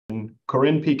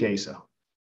Corinne Peek-Asa.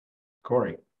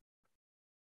 Corey.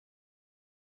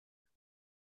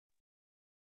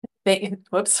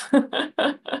 Whoops.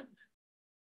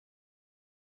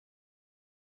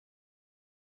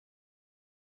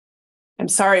 I'm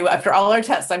sorry, after all our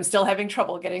tests, I'm still having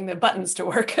trouble getting the buttons to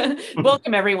work.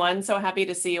 Welcome, everyone. So happy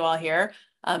to see you all here.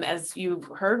 As you've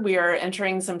heard, we are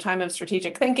entering some time of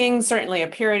strategic thinking, certainly a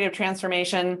period of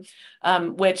transformation,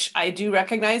 which I do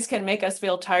recognize can make us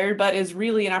feel tired, but is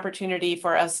really an opportunity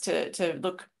for us to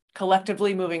look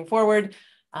collectively moving forward,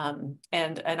 and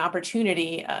an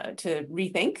opportunity to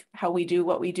rethink how we do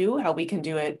what we do, how we can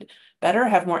do it better,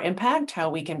 have more impact, how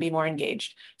we can be more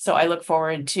engaged. So I look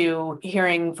forward to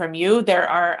hearing from you. There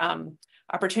are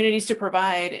opportunities to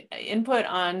provide input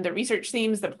on the research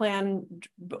themes, the plan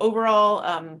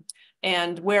overall,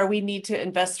 and where we need to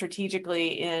invest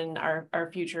strategically in our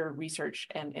future research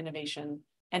and innovation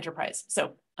enterprise.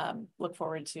 So look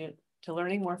forward to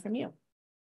learning more from you.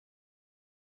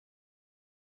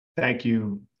 Thank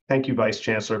you. Thank you, Vice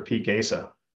Chancellor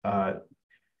Peek-Asa.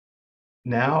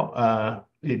 Now,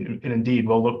 and indeed,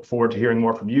 we'll look forward to hearing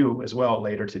more from you as well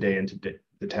later today into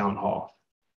the town hall.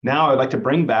 Now, I'd like to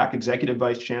bring back Executive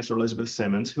Vice Chancellor Elizabeth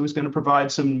Simmons, who is going to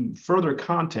provide some further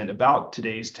content about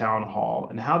today's town hall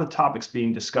and how the topics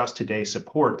being discussed today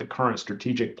support the current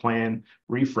strategic plan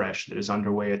refresh that is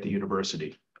underway at the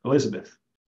university. Elizabeth.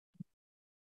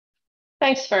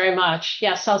 Thanks very much.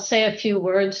 Yes, I'll say a few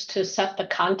words to set the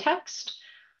context.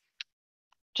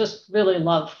 Just really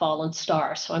love Fallen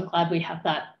Star, so I'm glad we have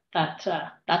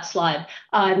that slide.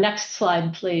 Next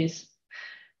slide, please.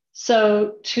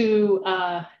 So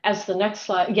as the next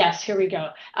slide, yes, here we go.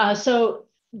 So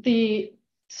the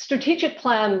strategic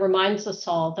plan reminds us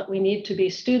all that we need to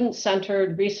be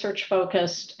student-centered,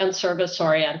 research-focused, and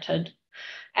service-oriented.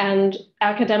 And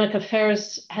academic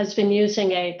affairs has been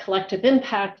using a collective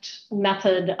impact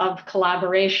method of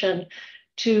collaboration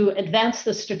to advance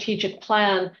the strategic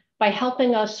plan by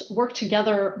helping us work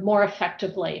together more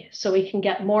effectively so we can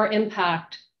get more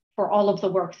impact for all of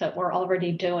the work that we're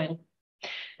already doing.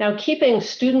 Now, keeping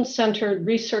student-centered,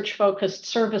 research-focused,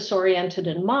 service-oriented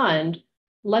in mind,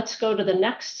 let's go to the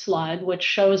next slide, which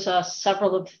shows us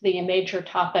several of the major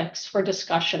topics for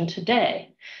discussion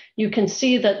today. You can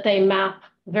see that they map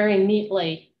very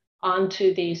neatly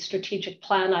onto the strategic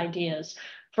plan ideas.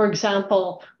 For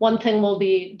example, one thing we'll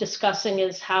be discussing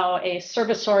is how a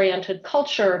service-oriented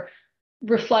culture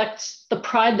reflects the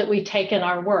pride that we take in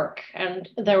our work. And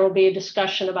there will be a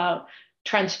discussion about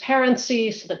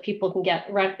transparency so that people can get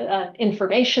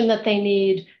information that they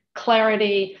need,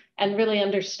 clarity, and really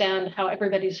understand how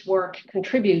everybody's work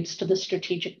contributes to the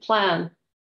strategic plan.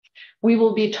 We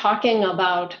will be talking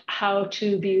about how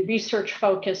to be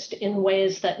research-focused in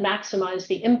ways that maximize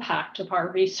the impact of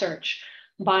our research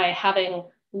by having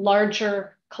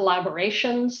larger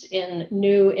collaborations in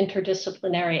new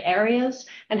interdisciplinary areas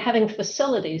and having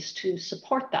facilities to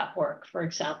support that work, for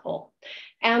example.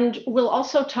 And we'll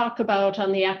also talk about,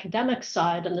 on the academic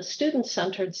side and the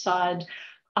student-centered side,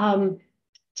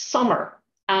 summer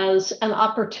as an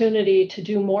opportunity to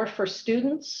do more for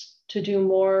students, to do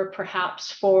more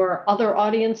perhaps for other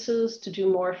audiences, to do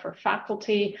more for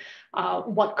faculty.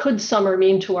 What could summer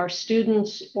mean to our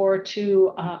students or to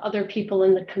other people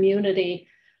in the community?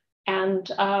 And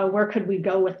where could we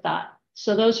go with that?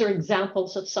 So those are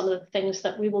examples of some of the things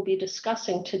that we will be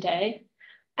discussing today.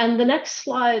 And the next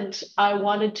slide, I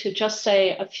wanted to just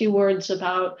say a few words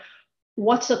about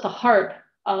what's at the heart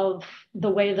of the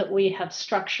way that we have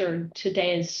structured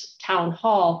today's town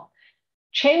hall.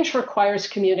 Change requires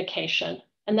communication,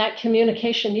 and that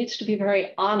communication needs to be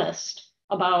very honest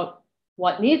about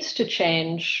what needs to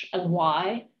change and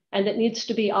why, and it needs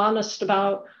to be honest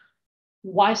about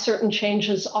why certain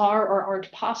changes are or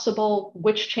aren't possible,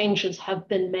 which changes have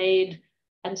been made,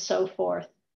 and so forth.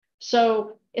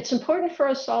 So it's important for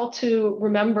us all to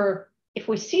remember, if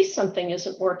we see something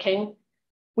isn't working,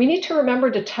 we need to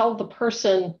remember to tell the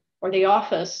person or the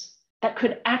office that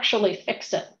could actually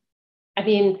fix it. I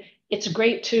mean, it's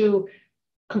great to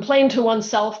complain to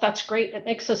oneself. That's great. It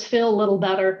makes us feel a little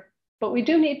better. But we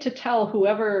do need to tell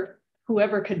whoever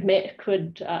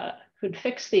could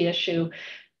fix the issue.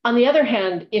 On the other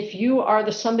hand, if you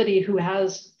are somebody who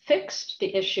has fixed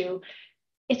the issue,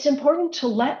 it's important to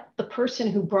let the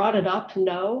person who brought it up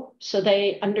know so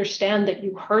they understand that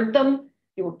you heard them,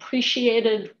 you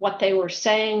appreciated what they were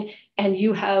saying, and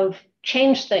you have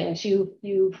changed things.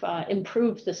 You've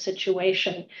improved the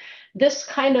situation. This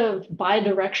kind of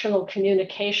bi-directional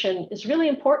communication is really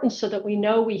important so that we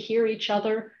know we hear each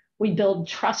other, we build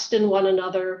trust in one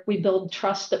another, we build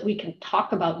trust that we can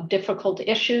talk about difficult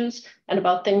issues and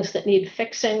about things that need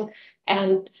fixing.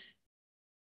 And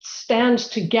stand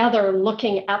together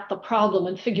looking at the problem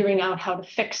and figuring out how to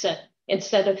fix it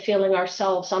instead of feeling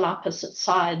ourselves on opposite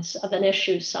sides of an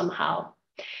issue somehow.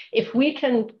 If we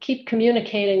can keep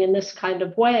communicating in this kind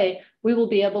of way, we will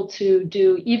be able to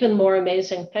do even more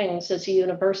amazing things as a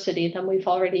university than we've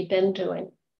already been doing.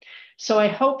 So I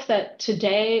hope that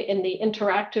today in the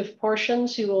interactive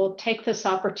portions, you will take this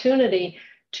opportunity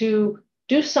to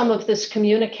do some of this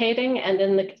communicating,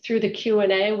 and through the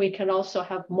Q&A, we can also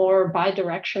have more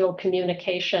bi-directional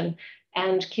communication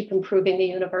and keep improving the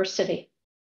university.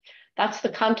 That's the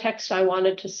context I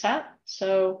wanted to set.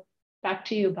 So back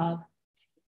to you, Bob.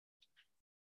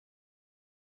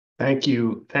 Thank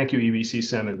you, EVC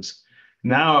Simmons.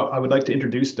 Now I would like to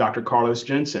introduce Dr. Carlos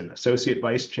Jensen, Associate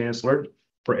Vice Chancellor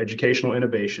for Educational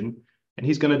Innovation, and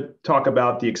he's going to talk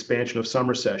about the expansion of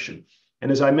summer session.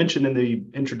 And as I mentioned in the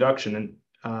introduction,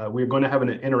 we're going to have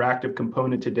an interactive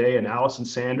component today, and Allison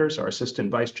Sanders, our Assistant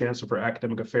Vice Chancellor for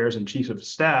Academic Affairs and Chief of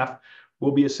Staff,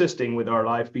 will be assisting with our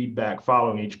live feedback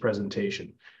following each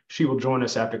presentation. She will join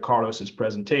us after Carlos's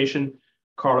presentation.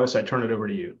 Carlos, I turn it over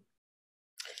to you.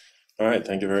 All right,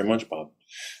 thank you very much, Bob.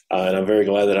 And I'm very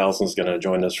glad that Allison's going to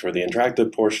join us for the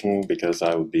interactive portion, because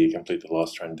I would be completely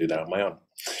lost trying to do that on my own.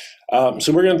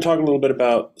 So we're going to talk a little bit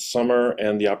about summer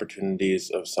and the opportunities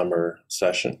of summer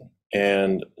session.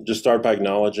 And just start by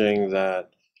acknowledging that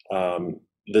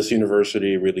this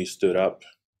university really stood up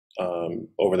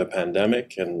over the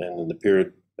pandemic and in the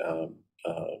period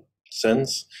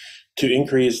since to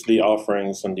increase the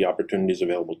offerings and the opportunities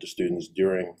available to students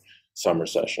during summer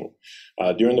session.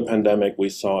 During the pandemic, we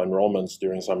saw enrollments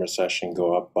during summer session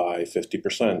go up by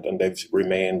 50%, and they've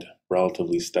remained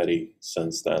relatively steady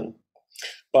since then.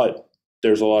 But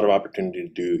there's a lot of opportunity to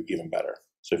do even better.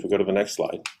 So if we go to the next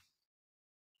slide.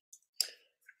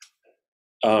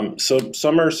 So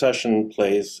summer session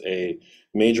plays a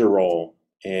major role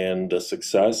in the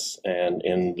success and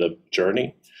in the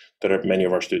journey that many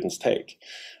of our students take.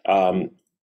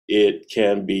 It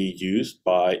can be used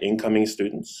by incoming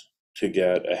students to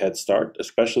get a head start,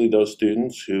 especially those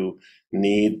students who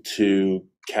need to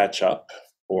catch up,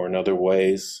 or in other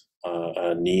ways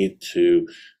need to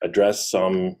address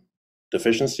some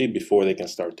deficiency before they can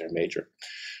start their major.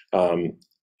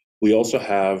 We also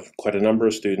have quite a number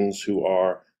of students who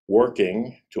are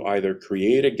working to either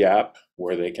create a gap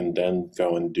where they can then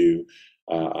go and do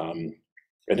an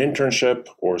internship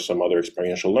or some other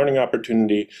experiential learning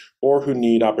opportunity, or who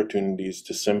need opportunities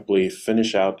to simply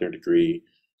finish out their degree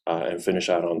and finish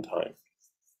out on time.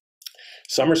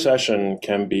 Summer session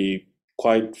can be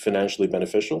quite financially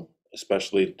beneficial,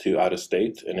 especially to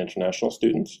out-of-state and international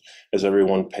students, as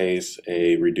everyone pays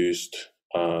a reduced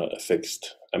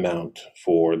fixed amount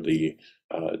for the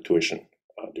tuition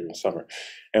during summer.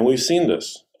 And we've seen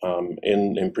this.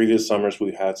 In previous summers,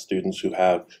 we've had students who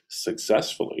have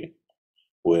successfully,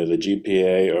 with a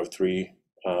GPA of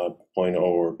 3.0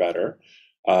 or better,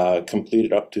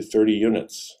 completed up to 30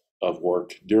 units of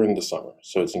work during the summer.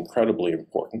 So it's incredibly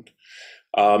important.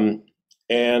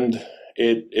 And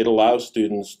it allows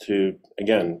students to,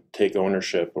 again, take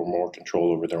ownership or more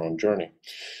control over their own journey.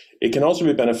 It can also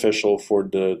be beneficial for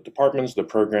the departments, the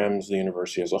programs, the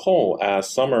university as a whole, as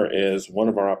summer is one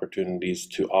of our opportunities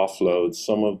to offload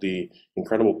some of the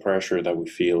incredible pressure that we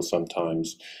feel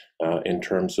sometimes in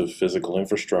terms of physical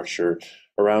infrastructure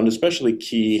around especially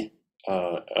key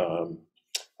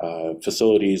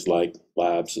facilities like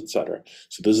labs, et cetera.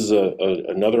 So this is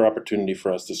another opportunity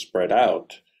for us to spread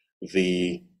out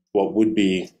what would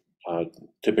be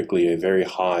typically a very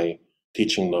high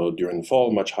teaching load during the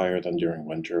fall, much higher than during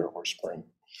winter or spring.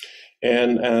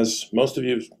 And as most of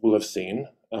you will have seen,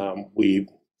 we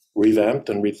revamped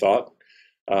and rethought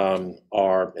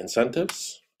our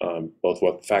incentives, both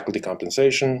what faculty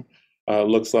compensation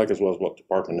looks like, as well as what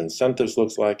department incentives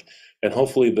looks like. And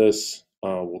hopefully this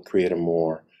will create a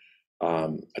more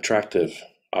attractive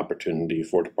opportunity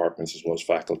for departments as well as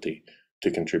faculty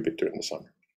to contribute during the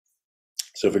summer.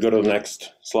 So if we go to the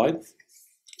next slide.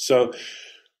 So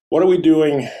what are we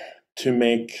doing to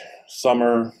make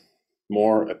summer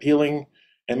more appealing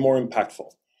and more impactful?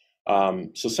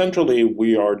 So centrally,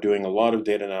 we are doing a lot of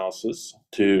data analysis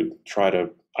to try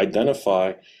to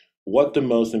identify what the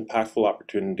most impactful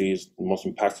opportunities, the most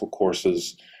impactful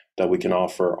courses that we can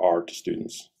offer are to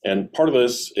students. And part of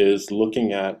this is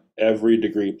looking at every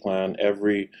degree plan,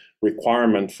 every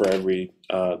requirement for every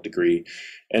degree,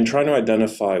 and trying to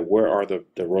identify where are the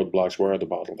roadblocks, where are the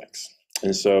bottlenecks.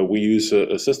 And so we use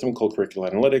a system called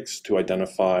curricular analytics to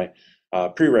identify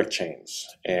prereq chains,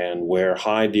 and where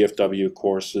high DFW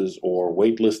courses or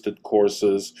waitlisted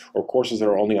courses or courses that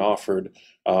are only offered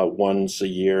once a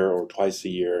year or twice a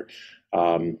year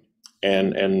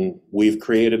And we've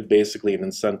created basically an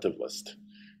incentive list,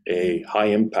 a high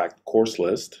impact course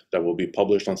list that will be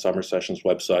published on Summer Sessions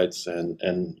websites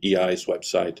and EI's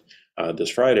website this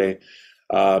Friday,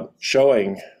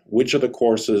 showing which of the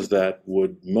courses that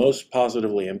would most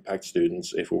positively impact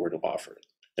students if we were to offer it.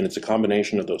 And it's a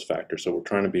combination of those factors. So we're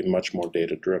trying to be much more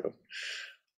data driven.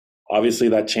 Obviously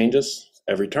that changes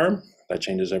every term, that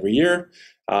changes every year.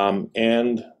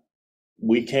 And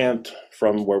we can't,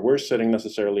 from where we're sitting,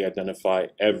 necessarily identify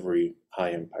every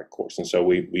high impact course. And so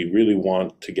we really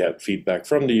want to get feedback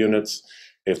from the units.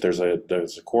 If there's a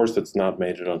course that's not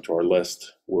made it onto our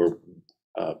list, we're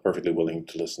perfectly willing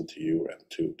to listen to you and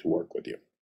to work with you.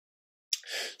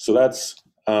 So that's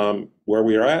where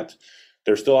we are at.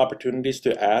 There's still opportunities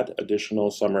to add additional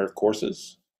summer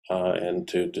courses and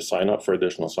to sign up for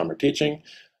additional summer teaching.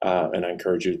 And I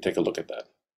encourage you to take a look at that.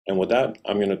 And with that,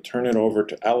 I'm going to turn it over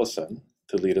to Allison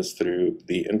to lead us through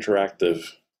the interactive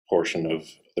portion of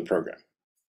the program.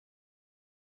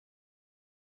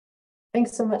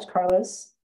 Thanks so much, Carlos.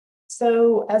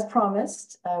 So as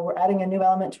promised, we're adding a new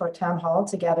element to our town hall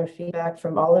to gather feedback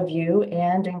from all of you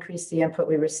and increase the input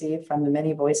we receive from the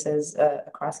many voices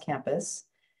across campus.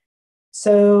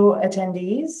 So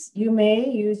attendees, you may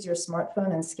use your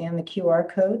smartphone and scan the QR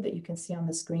code that you can see on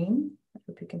the screen. I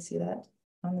hope you can see that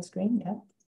on the screen, yeah.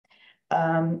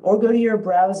 Or go to your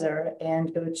browser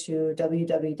and go to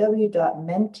www.menti.com,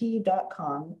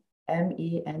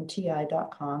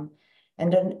 MENTI.com,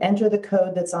 and then enter the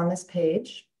code that's on this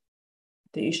page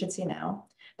that you should see now.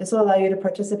 This will allow you to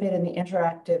participate in the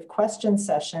interactive question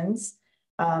sessions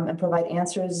and provide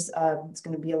answers. It's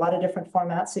going to be a lot of different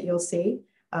formats that you'll see,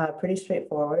 pretty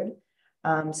straightforward.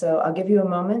 So I'll give you a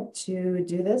moment to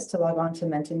do this, to log on to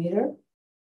Mentimeter.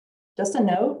 Just a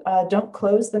note, don't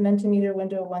close the Mentimeter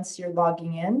window once you're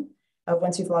logging in,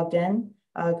 once you've logged in,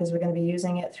 because we're going to be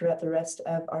using it throughout the rest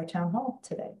of our town hall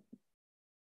today.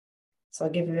 So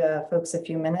I'll give you folks a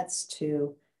few minutes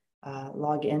to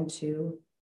log into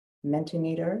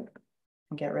Mentimeter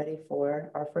and get ready for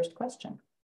our first question.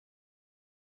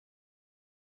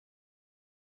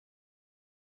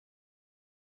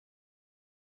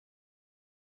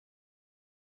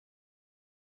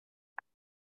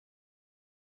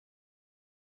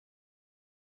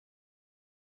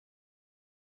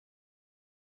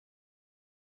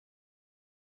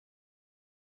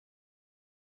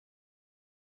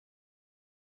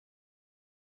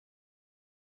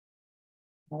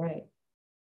 All right.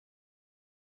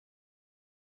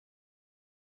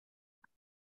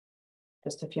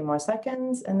 Just a few more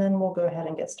seconds, and then we'll go ahead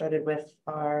and get started with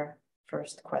our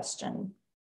first question,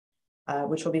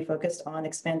 which will be focused on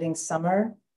expanding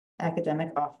summer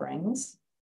academic offerings.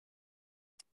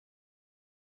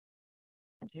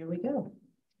 And here we go.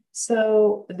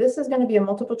 So this is going to be a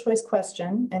multiple choice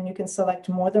question, and you can select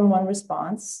more than one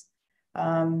response.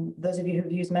 Those of you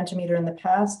who've used Mentimeter in the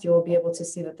past, you'll be able to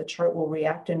see that the chart will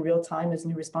react in real time as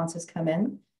new responses come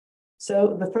in.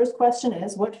 So the first question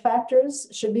is, what factors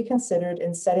should be considered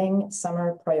in setting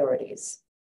summer priorities?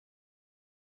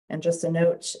 And just a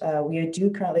note, we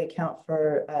do currently account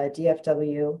for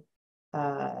DFW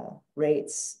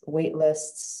rates, wait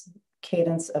lists,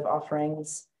 cadence of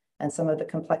offerings, and some of the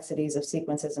complexities of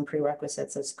sequences and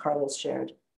prerequisites, as Carlos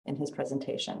shared in his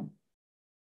presentation.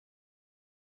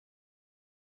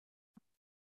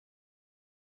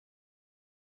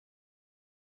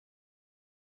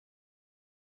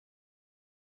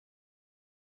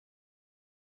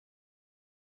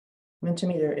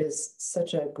 Mentimeter is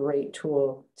such a great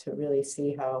tool to really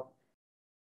see how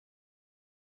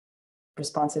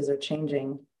responses are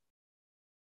changing.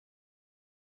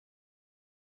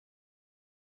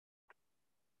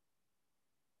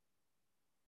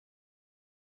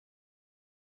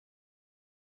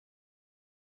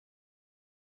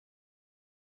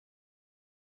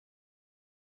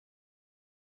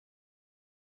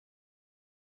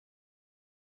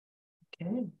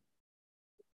 Okay.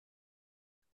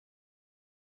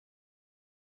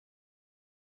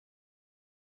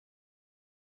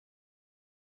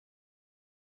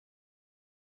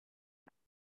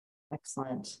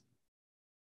 Excellent.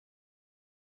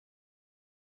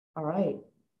 All right.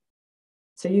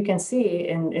 So you can see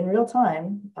in real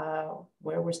time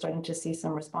where we're starting to see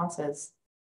some responses.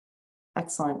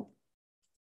 Excellent.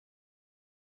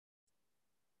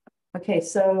 Okay,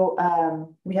 so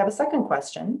we have a second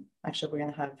question. Actually, we're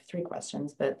going to have three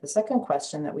questions, but the second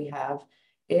question that we have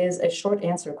is a short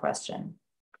answer question.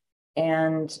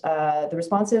 And the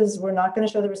responses, we're not going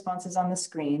to show the responses on the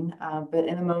screen, but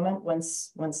in a moment,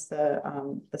 once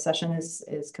the session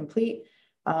is complete,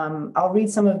 I'll share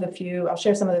some of the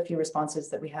few responses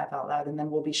that we have out loud, and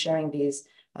then we'll be sharing these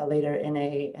later in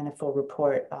a full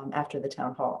report after the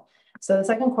town hall. So the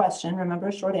second question, remember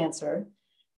a short answer.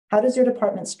 How does your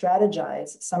department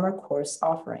strategize summer course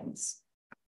offerings?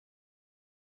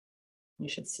 You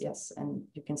should see yes, and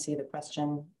you can see the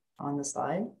question on the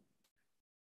slide.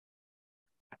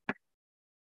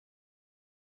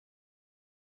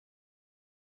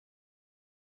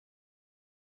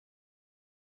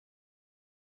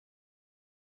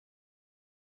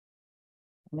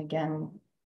 And again,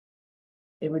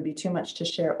 it would be too much to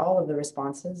share all of the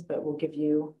responses, but we'll give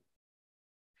you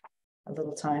a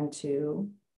little time to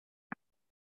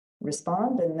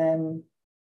respond, and then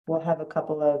we'll have a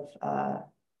couple of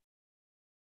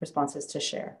responses to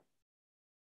share.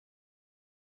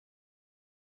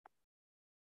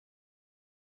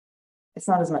 It's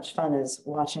not as much fun as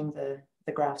watching the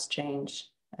graphs change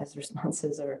as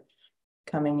responses are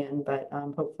coming in, but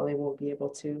hopefully we'll be able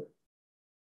to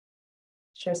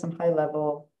share some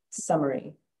high-level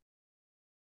summary.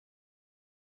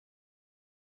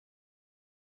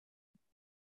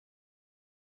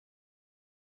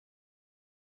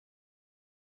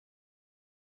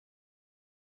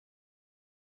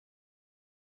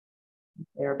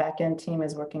 Our back-end team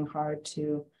is working hard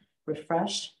to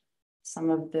refresh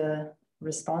some of the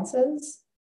responses.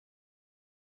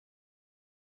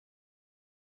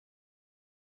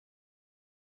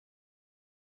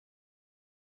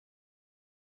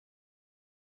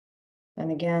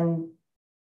 And again,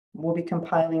 we'll be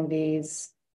compiling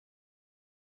these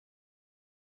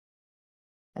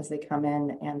as they come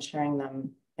in and sharing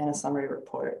them in a summary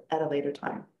report at a later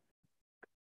time.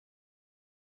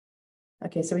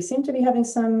 Okay, so we seem to be having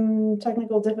some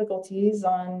technical difficulties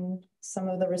on some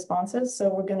of the responses, so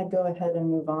we're going to go ahead and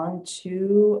move on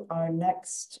to our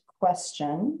next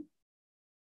question.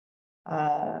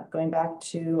 Going back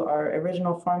to our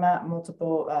original format,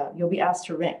 you'll be asked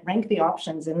to rank the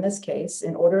options in this case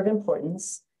in order of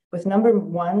importance, with number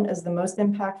 1 as the most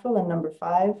impactful and number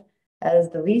 5 as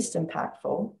the least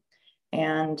impactful.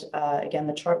 And again,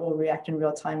 the chart will react in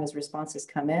real time as responses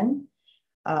come in.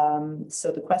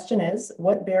 So the question is,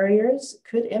 what barriers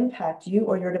could impact you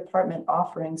or your department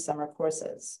offering summer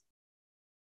courses?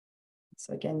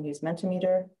 So again, use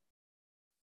Mentimeter.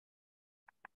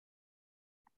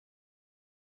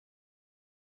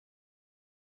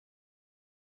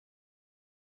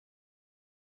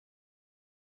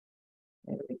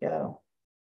 There we go.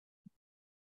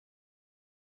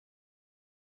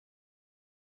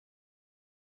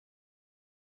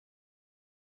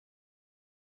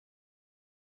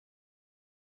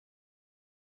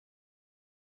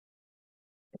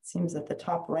 It seems that the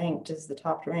top ranked is the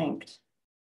top ranked.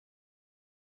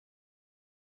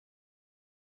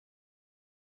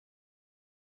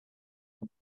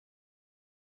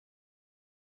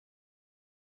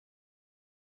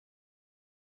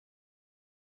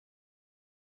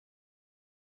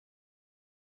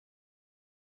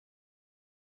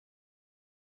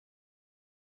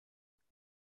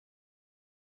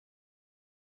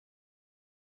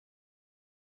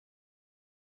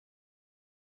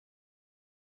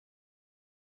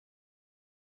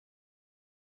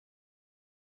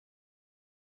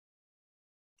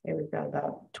 Okay, we've got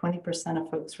about 20% of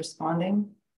folks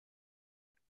responding.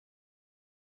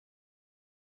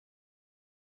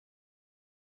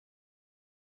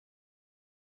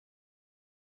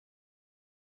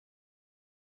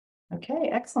 Okay,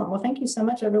 excellent. Well, thank you so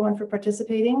much, everyone, for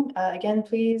participating. Again,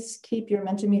 please keep your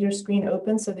Mentimeter screen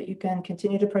open so that you can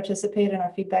continue to participate in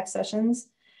our feedback sessions,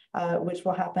 which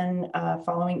will happen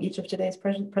following each of today's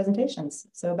presentations.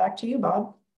 So back to you,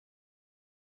 Bob.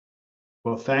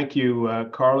 Well, thank you,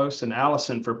 Carlos and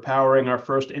Allison, for powering our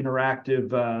first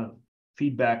interactive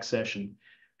feedback session.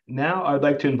 Now I'd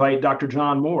like to invite Dr.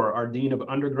 John Moore, our Dean of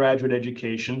Undergraduate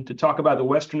Education, to talk about the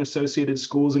Western Associated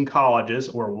Schools and Colleges,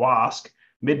 or WASC,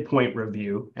 Midpoint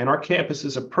Review, and our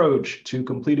campus's approach to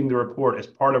completing the report as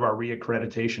part of our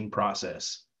reaccreditation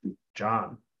process.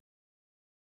 John.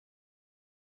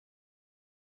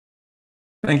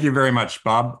 Thank you very much,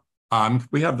 Bob.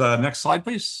 We have the next slide,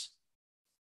 please.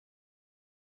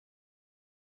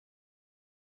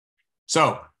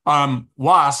 So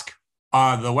WASC,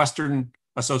 the Western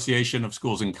Association of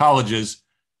Schools and Colleges,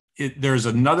 there's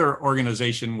another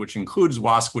organization which includes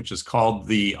WASC, which is called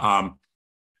the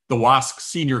WASC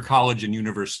Senior College and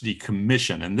University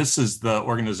Commission. And this is the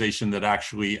organization that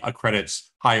actually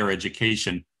accredits higher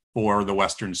education for the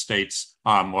Western states,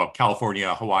 well,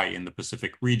 California, Hawaii, and the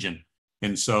Pacific region.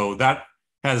 And so that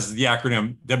has the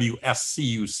acronym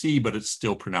WSCUC, but it's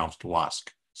still pronounced WASC.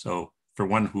 So for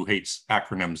one who hates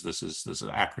acronyms, this is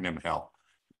acronym hell.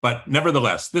 But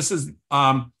nevertheless, this is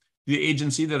the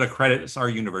agency that accredits our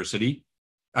university.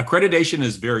 Accreditation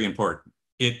is very important.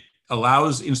 It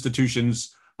allows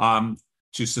institutions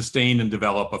to sustain and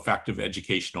develop effective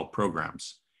educational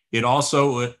programs. It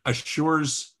also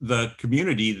assures the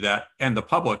community that and the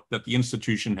public that the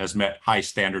institution has met high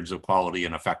standards of quality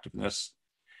and effectiveness.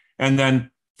 And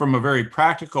then from a very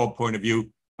practical point of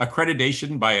view,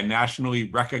 accreditation by a nationally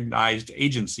recognized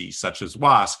agency such as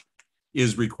WASC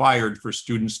is required for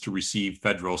students to receive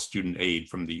federal student aid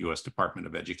from the U.S. Department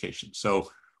of Education. So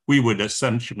we would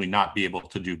essentially not be able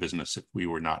to do business if we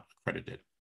were not accredited.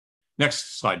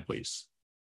 Next slide, please.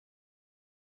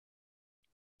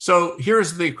 So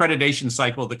here's the accreditation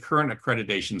cycle, the current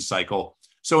accreditation cycle.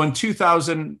 So in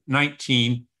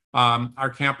 2019, our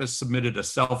campus submitted a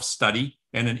self-study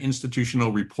and an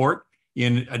institutional report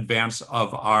in advance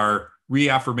of our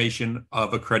reaffirmation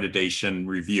of accreditation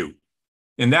review.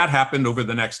 And that happened over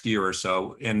the next year or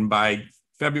so. And by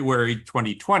February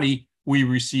 2020, we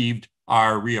received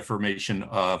our reaffirmation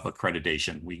of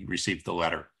accreditation. We received the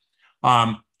letter.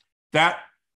 That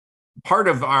part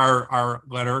of our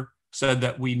letter said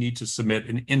that we need to submit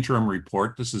an interim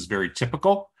report. This is very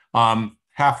typical.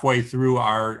 Halfway through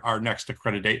our next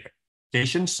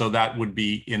accreditation, so that would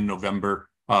be in November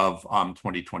of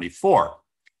 2024.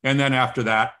 And then after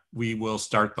that, we will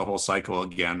start the whole cycle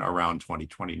again around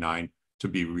 2029 to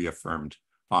be reaffirmed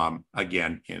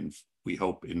again we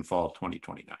hope in fall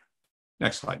 2029.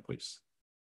 Next slide, please.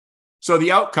 So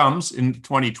the outcomes in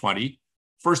 2020,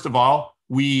 first of all,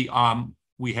 we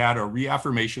had a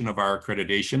reaffirmation of our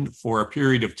accreditation for a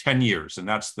period of 10 years, and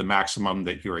that's the maximum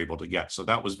that you're able to get. So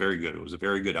that was very good. It was a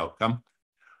very good outcome.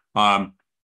 The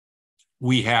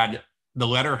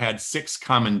letter had 6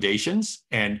 commendations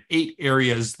and 8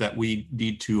 areas that we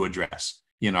need to address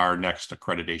in our next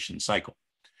accreditation cycle.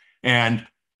 And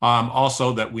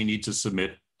also that we need to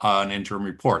submit an interim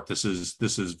report. This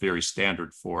is very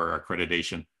standard for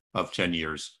accreditation of 10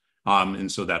 years.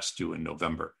 And so that's due in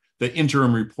November. The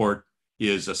interim report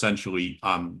is essentially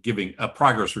giving a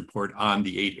progress report on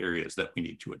the 8 areas that we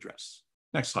need to address.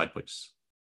 Next slide, please.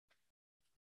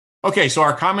 Okay, so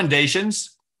our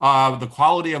commendations, the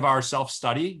quality of our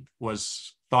self-study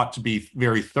was thought to be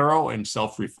very thorough and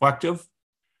self-reflective.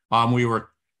 We were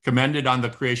commended on the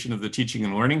creation of the Teaching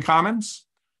and Learning Commons.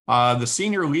 The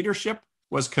senior leadership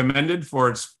was commended for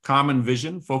its common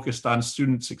vision focused on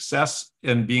student success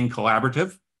and being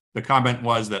collaborative. The comment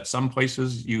was that some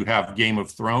places you have Game of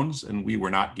Thrones and we were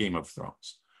not Game of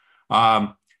Thrones.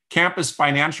 Campus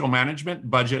financial management,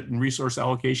 budget and resource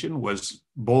allocation was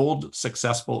bold,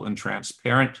 successful, and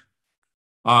transparent.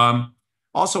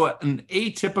 Also an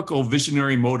atypical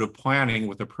visionary mode of planning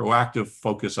with a proactive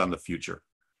focus on the future.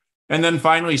 And then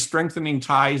finally, strengthening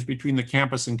ties between the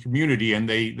campus and community. And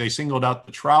they singled out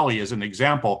the trolley as an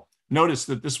example. Notice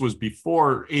that this was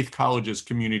before 8th College's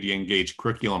community engaged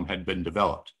curriculum had been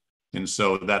developed. And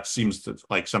so that seems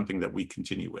like something that we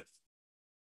continue with.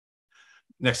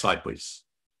 Next slide, please.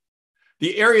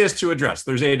 The areas to address,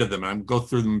 there's 8 of them. I'll go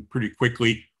through them pretty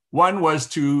quickly. One was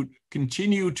to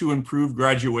continue to improve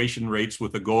graduation rates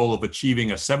with a goal of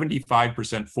achieving a 75%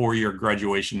 4-year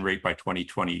graduation rate by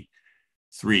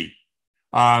 2023.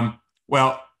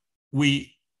 Well,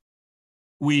 we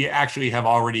actually have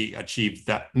already achieved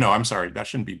that. No, I'm sorry, that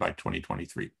shouldn't be by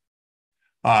 2023.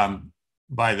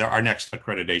 By our next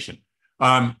accreditation.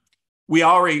 We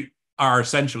already are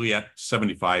essentially at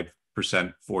 75%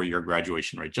 4-year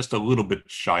graduation rate, just a little bit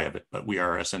shy of it, but we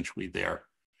are essentially there.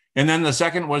 And then the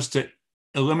second was to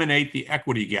eliminate the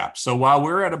equity gap. So while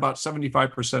we're at about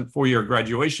 75% 4-year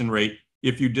graduation rate,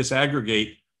 if you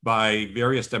disaggregate by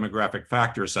various demographic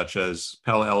factors such as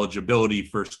Pell eligibility,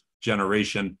 first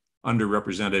generation,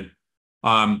 underrepresented,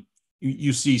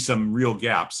 you see some real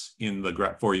gaps in the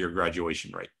 4-year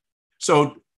graduation rate.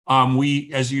 So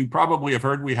as you probably have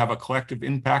heard, we have a collective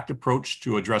impact approach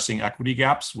to addressing equity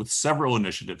gaps with several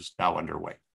initiatives now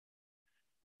underway.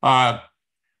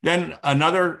 Then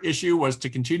another issue was to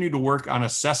continue to work on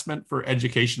assessment for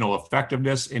educational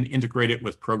effectiveness and integrate it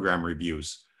with program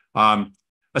reviews.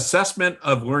 Assessment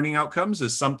of learning outcomes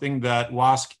is something that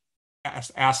WASC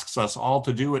asks us all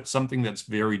to do. It's something that's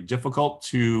very difficult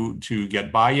to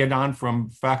get buy-in on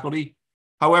from faculty.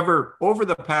 However, over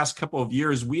the past couple of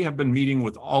years, we have been meeting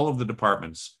with all of the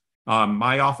departments,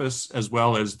 my office, as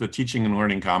well as the Teaching and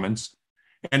Learning Commons,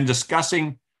 and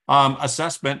discussing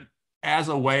assessment as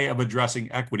a way of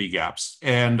addressing equity gaps.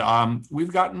 And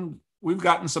we've gotten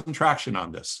some traction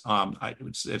on this.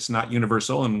 It's not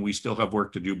universal and we still have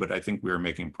work to do, but I think we are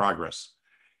making progress.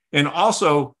 And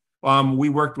also, we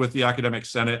worked with the Academic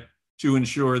Senate to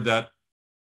ensure that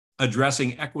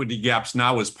addressing equity gaps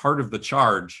now as part of the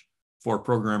charge for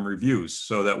program reviews,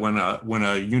 so that when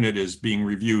a unit is being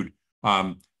reviewed,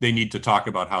 they need to talk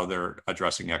about how they're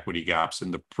addressing equity gaps,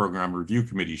 and the program review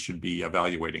committee should be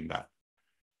evaluating that.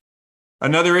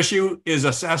 Another issue is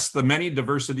assess the many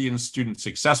diversity and student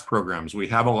success programs. We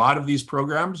have a lot of these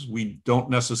programs. We don't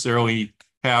necessarily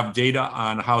have data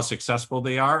on how successful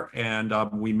they are, and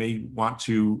we may want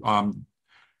to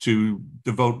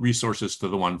devote resources to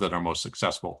the ones that are most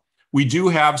successful. We do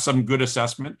have some good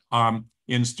assessment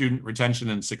in student retention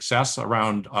and success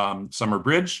around Summer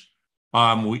Bridge.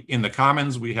 In the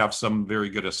Commons, we have some very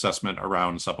good assessment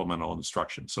around supplemental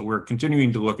instruction. So we're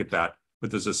continuing to look at that, but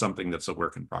this is something that's a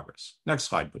work in progress. Next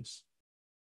slide, please.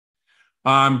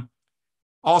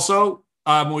 Also,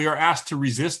 we are asked to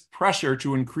resist pressure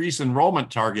to increase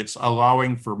enrollment targets,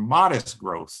 allowing for modest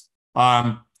growth.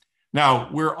 Now,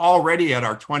 we're already at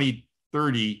our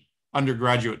 2030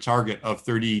 undergraduate target of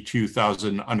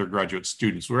 32,000 undergraduate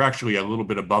students. We're actually a little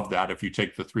bit above that if you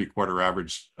take the three-quarter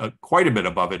average, quite a bit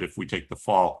above it if we take the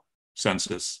fall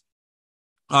census.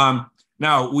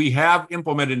 Now, we have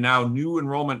implemented now new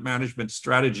enrollment management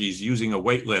strategies using a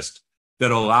wait list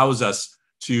that allows us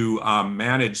to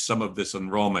manage some of this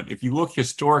enrollment. If you look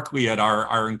historically at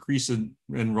our increase in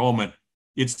enrollment,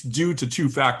 it's due to two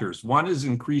factors. One is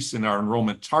increase in our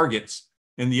enrollment targets,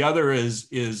 and the other is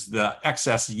the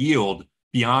excess yield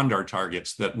beyond our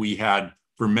targets that we had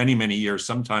for many, many years,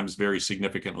 sometimes very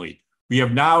significantly. We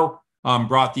have now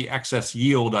brought the excess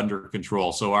yield under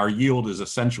control, so our yield is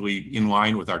essentially in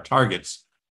line with our targets.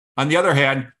 On the other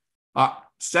hand,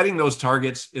 setting those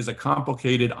targets is a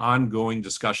complicated, ongoing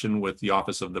discussion with the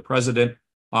Office of the President,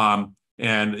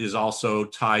 and is also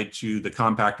tied to the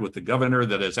compact with the governor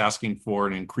that is asking for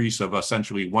an increase of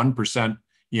essentially 1%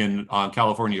 in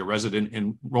California resident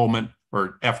enrollment,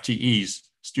 or FTEs,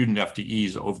 student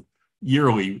FTEs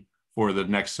yearly for the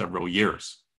next several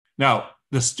years. Now,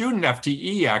 the student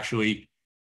FTE actually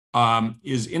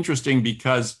is interesting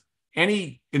because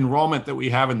any enrollment that we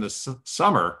have in the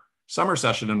summer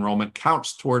session enrollment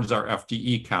counts towards our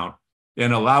FTE count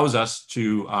and allows us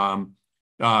to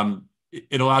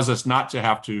it allows us not to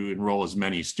have to enroll as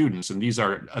many students, and these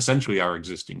are essentially our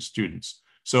existing students.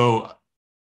 So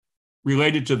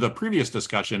related to the previous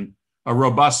discussion, a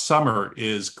robust summer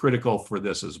is critical for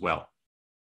this as well.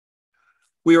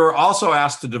 We were also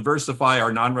asked to diversify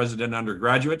our non-resident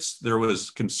undergraduates. There was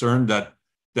concern that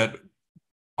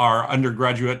our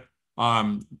undergraduate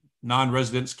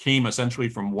non-residents came essentially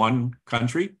from one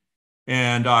country,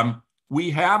 and we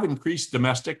have increased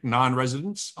domestic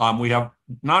non-residents. We have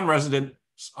non-residents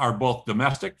are both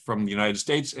domestic from the United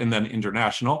States and then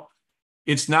international.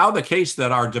 It's now the case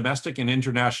that our domestic and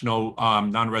international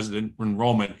non-resident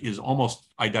enrollment is almost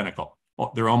identical.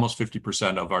 They're almost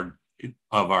 50% of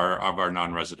our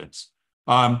non-residents.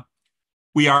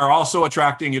 We are also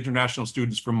attracting international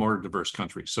students from more diverse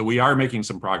countries, so we are making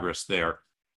some progress there.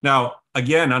 Now,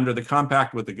 again, under the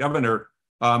compact with the governor,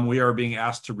 we are being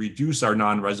asked to reduce our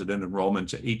non-resident enrollment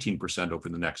to 18% over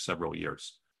the next several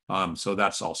years. So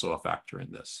that's also a factor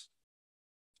in this.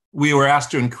 We were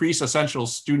asked to increase essential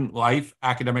student life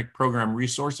academic program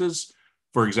resources,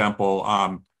 for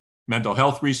example, mental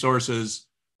health resources,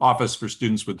 Office for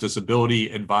Students with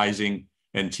Disability, advising,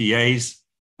 and TAs.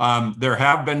 There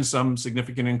have been some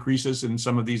significant increases in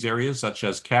some of these areas, such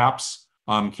as CAPS,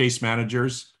 case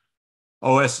managers.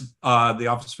 The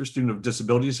Office for Students with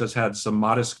Disabilities has had some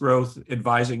modest growth.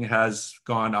 Advising has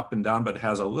gone up and down, but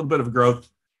has a little bit of growth.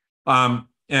 And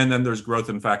then there's growth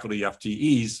in faculty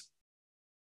FTEs.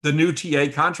 The new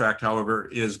TA contract, however,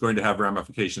 is going to have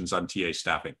ramifications on TA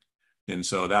staffing. And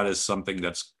so that is something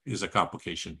that is a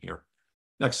complication here.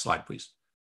 Next slide, please.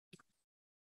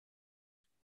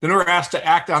 Then we're asked to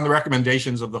act on the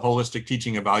recommendations of the Holistic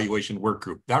Teaching Evaluation Work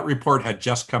Group. That report had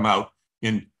just come out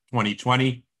in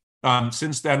 2020.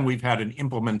 Since then, we've had an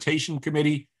implementation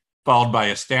committee followed by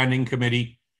a standing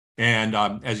committee. And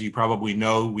as you probably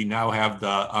know, we now have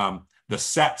the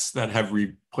sets that have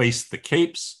replaced the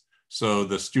CAPES. So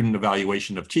the student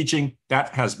evaluation of teaching, that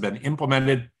has been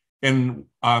implemented. And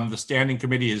the standing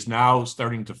committee is now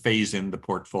starting to phase in the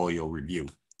portfolio review.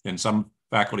 And some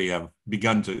faculty have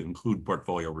begun to include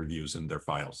portfolio reviews in their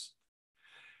files.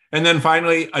 And then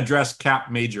finally, address CAP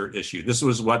major issue. This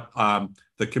was what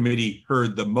the committee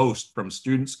heard the most from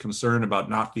students concerned about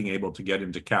not being able to get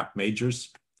into CAP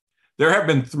majors. There have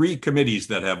been 3 committees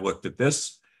that have looked at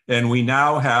this, and we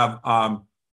now have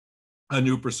a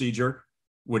new procedure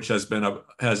which has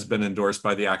been endorsed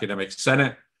by the Academic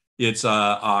Senate. It's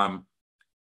a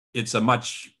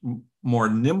much more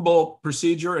nimble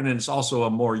procedure, and it's also a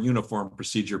more uniform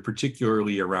procedure,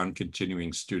 particularly around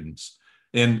continuing students.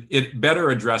 And it better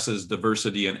addresses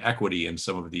diversity and equity in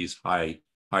some of these high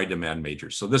demand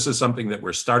majors. So this is something that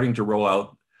we're starting to roll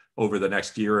out over the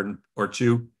next year or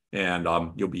two, and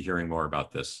you'll be hearing more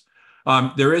about this.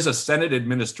 There is a Senate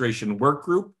administration work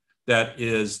group that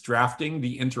is drafting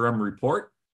the interim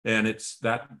report, and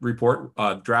that report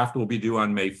draft will be due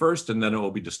on May 1st, and then it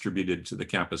will be distributed to the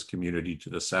campus community, to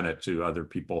the Senate, to other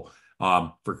people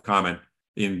for comment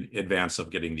in advance of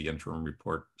getting the interim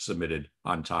report submitted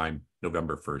on time,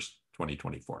 November 1st,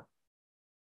 2024.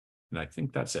 And I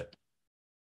think that's it.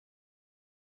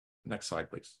 Next slide,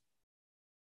 please.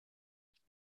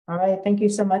 All right, thank you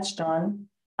so much, Don.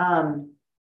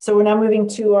 So we're now moving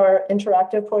to our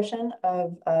interactive portion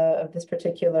of this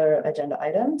particular agenda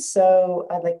item. So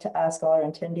I'd like to ask all our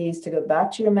attendees to go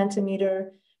back to your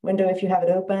Mentimeter window if you have it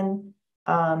open.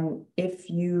 If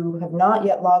you have not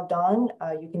yet logged on,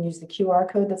 you can use the QR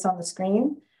code that's on the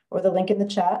screen or the link in the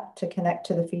chat to connect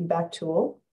to the feedback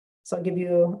tool. So I'll give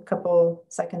you a couple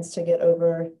seconds to get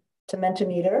over to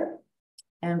Mentimeter,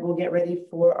 and we'll get ready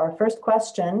for our first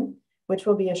question, which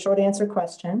will be a short answer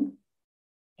question.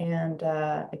 And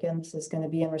again, this is going to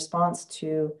be in response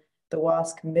to the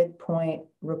WASC midpoint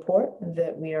report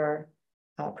that we are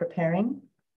preparing,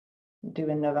 due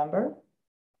in November.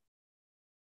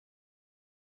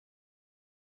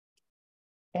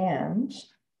 And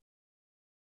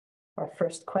our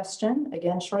first question,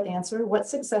 again, short answer: what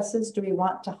successes do we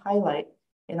want to highlight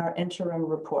in our interim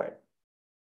report?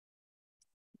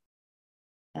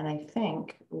 And I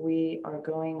think we are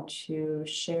going to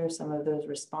share some of those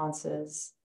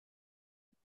responses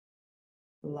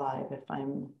live, if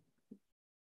I'm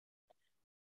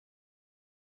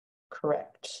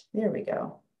correct. There we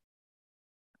go.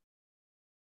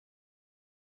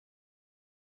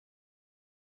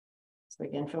 So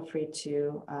again, feel free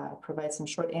to provide some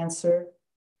short answers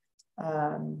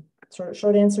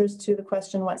to the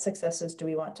question: what successes do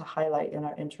we want to highlight in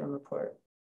our interim report?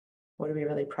 What are we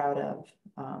really proud of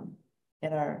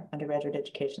in our undergraduate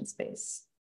education space?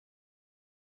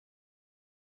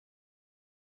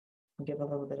 We'll give a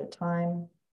little bit of time.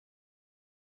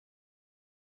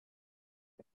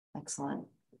 Excellent.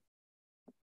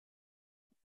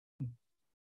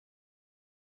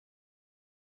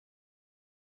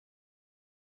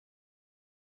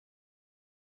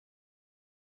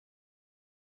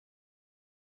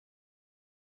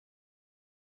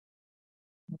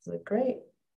 That's great.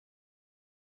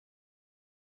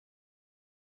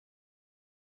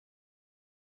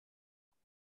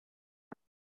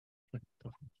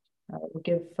 We'll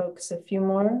give folks a few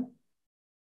more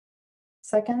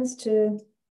seconds to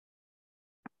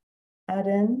add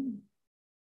in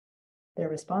their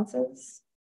responses.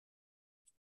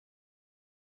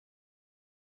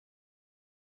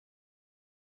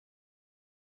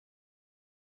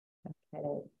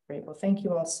 Okay, great. Well, thank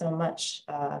you all so much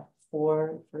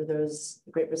for those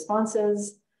great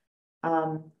responses.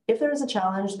 If there is a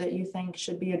challenge that you think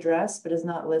should be addressed but is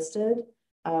not listed,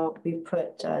 we've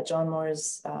put John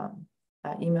Moore's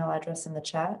email address in the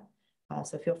chat,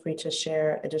 so feel free to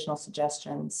share additional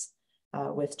suggestions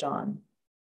with John.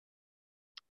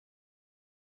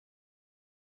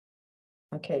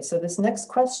 Okay, so this next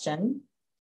question,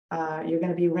 you're going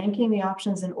to be ranking the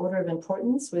options in order of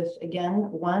importance, with,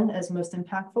 again, 1 as most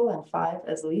impactful and 5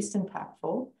 as least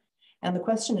impactful. And the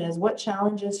question is, what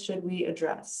challenges should we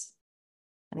address?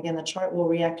 And again, the chart will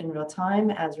react in real time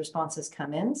as responses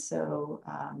come in. So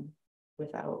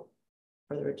without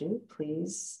further ado,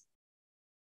 please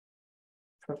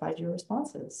provide your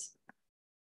responses.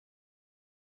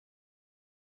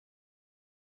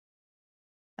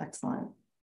 Excellent.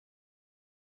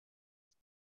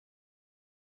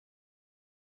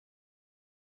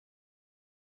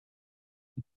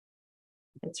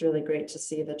 It's really great to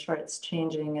see the charts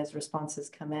changing as responses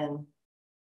come in.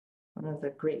 One of the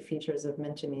great features of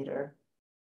Mentimeter.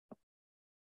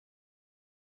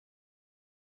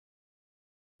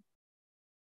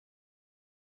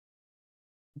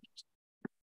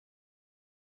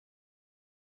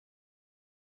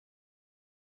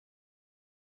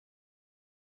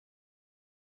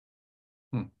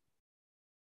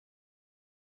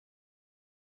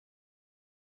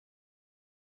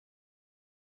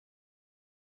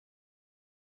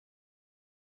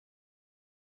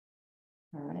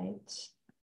 All right.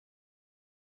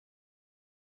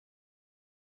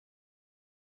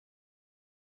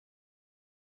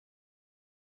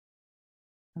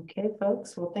 Okay,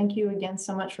 folks. Well, thank you again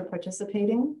so much for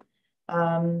participating.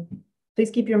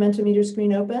 Please keep your Mentimeter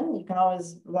screen open. You can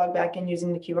always log back in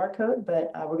using the QR code,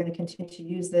 but we're going to continue to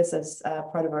use this as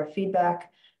part of our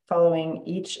feedback following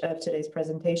each of today's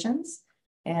presentations.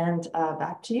 And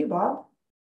back to you, Bob.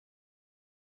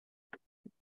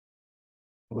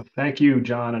 Well, thank you,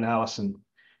 John and Allison.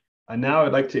 And now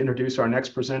I'd like to introduce our next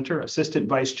presenter, Assistant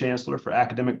Vice Chancellor for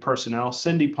Academic Personnel,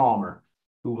 Cindy Palmer,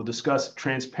 who will discuss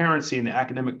transparency in the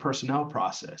academic personnel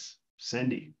process.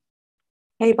 Cindy.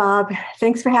 Hey, Bob,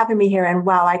 thanks for having me here. And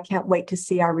wow, I can't wait to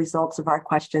see our results of our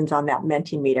questions on that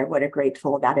Mentimeter. What a great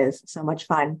tool that is. So much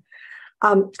fun.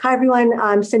 Hi, everyone.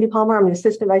 I'm Cindy Palmer. I'm the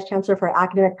Assistant Vice Chancellor for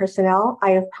Academic Personnel. I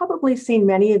have probably seen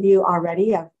many of you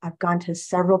already. I've gone to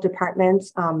several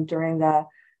departments during the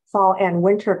fall and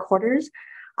winter quarters.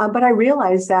 But I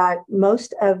realize that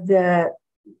most of the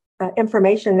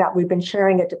information that we've been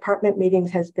sharing at department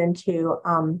meetings has been to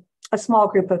a small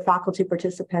group of faculty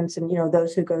participants and,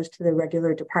 those who goes to the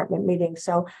regular department meetings.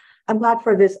 So I'm glad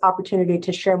for this opportunity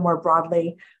to share more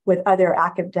broadly with other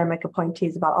academic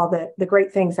appointees about all the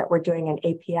great things that we're doing in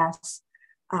APS.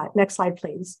 Next slide,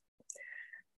 please.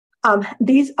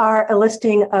 These are a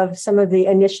listing of some of the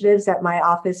initiatives that my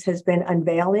office has been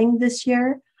unveiling this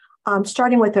year.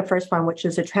 Starting with the first one, which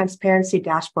is a transparency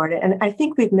dashboard. And I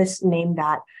think we've misnamed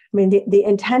that. I mean, the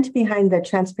intent behind the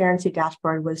transparency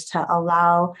dashboard was to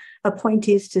allow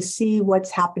appointees to see what's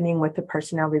happening with the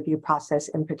personnel review process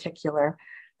in particular.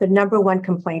 The number one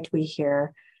complaint we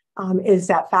hear is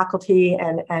that faculty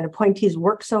and appointees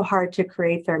work so hard to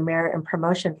create their merit and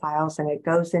promotion files, and it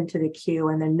goes into the queue,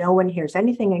 and then no one hears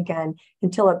anything again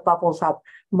until it bubbles up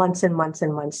months and months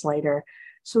and months later.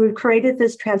 So we've created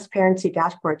this transparency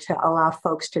dashboard to allow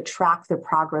folks to track the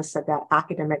progress of that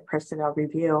academic personnel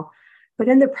review. But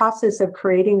in the process of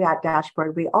creating that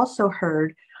dashboard, we also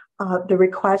heard the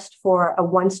request for a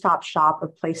one-stop shop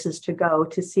of places to go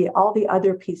to see all the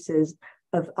other pieces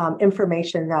of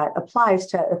information that applies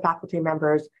to a faculty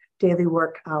member's daily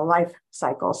work life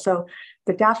cycle. So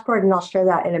the dashboard, and I'll share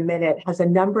that in a minute, has a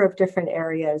number of different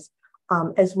areas,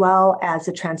 as well as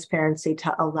a transparency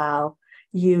to allow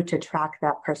you to track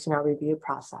that personnel review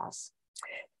process.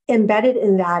 Embedded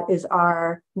in that is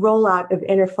our rollout of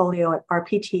Interfolio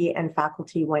RPT and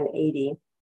Faculty 180.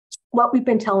 What we've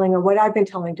been telling, or what I've been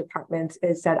telling departments,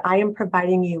 is that I am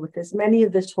providing you with as many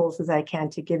of the tools as I can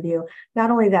to give you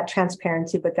not only that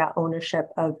transparency, but that ownership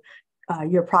of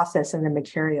your process and the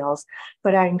materials.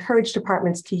 But I encourage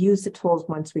departments to use the tools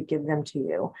once we give them to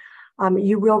you.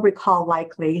 You will recall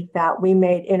likely that we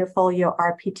made Interfolio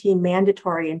RPT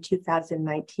mandatory in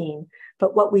 2019,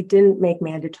 but what we didn't make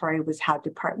mandatory was how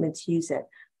departments use it.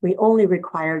 We only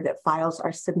require that files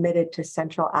are submitted to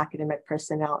central academic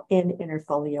personnel in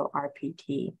Interfolio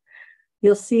RPT.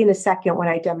 You'll see in a second when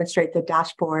I demonstrate the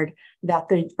dashboard that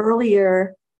the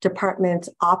earlier departments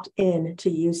opt in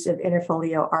to use of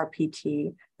Interfolio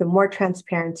RPT, the more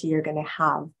transparency you're going to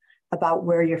have about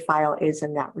where your file is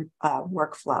in that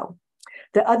workflow.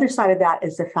 The other side of that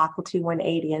is the Faculty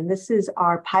 180, and this is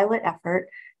our pilot effort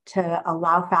to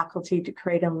allow faculty to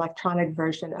create an electronic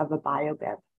version of a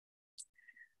BioBib.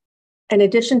 In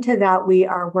addition to that, we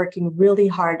are working really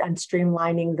hard on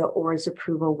streamlining the ORS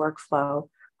approval workflow.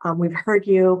 We've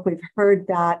heard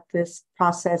that this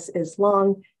process is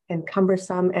long and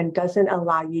cumbersome and doesn't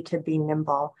allow you to be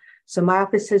nimble. So my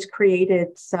office has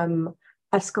created some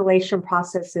escalation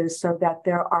processes so that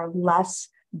there are less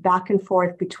back and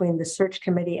forth between the search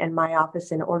committee and my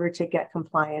office in order to get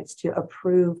compliance to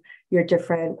approve your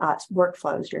different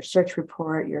workflows, your search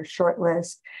report, your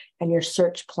shortlist, and your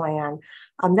search plan.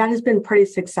 That has been pretty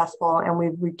successful, and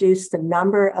we've reduced the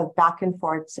number of back and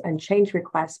forths and change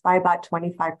requests by about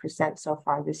 25% so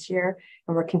far this year,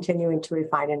 and we're continuing to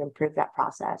refine and improve that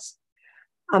process.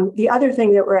 The other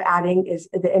thing that we're adding is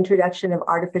the introduction of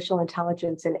artificial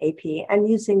intelligence in AP and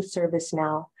using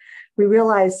ServiceNow. We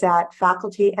realize that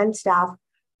faculty and staff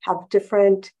have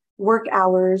different work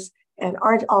hours and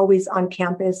aren't always on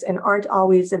campus and aren't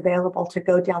always available to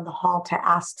go down the hall to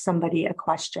ask somebody a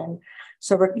question.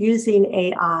 So we're using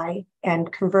AI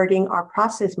and converting our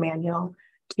process manual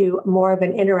to more of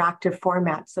an interactive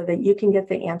format so that you can get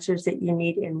the answers that you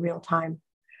need in real time.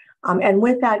 And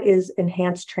with that is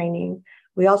enhanced training.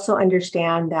 We also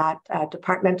understand that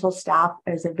departmental staff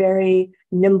is a very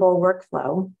nimble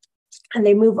workflow, and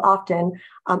they move often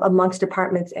amongst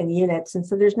departments and units. And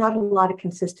so there's not a lot of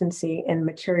consistency in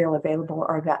material available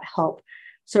or that help.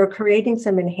 So we're creating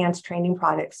some enhanced training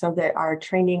products so that our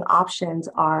training options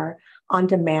are on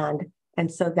demand, and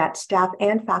so that staff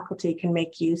and faculty can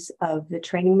make use of the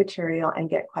training material and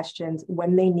get questions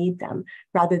when they need them,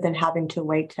 rather than having to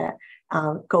wait to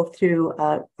go through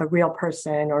a real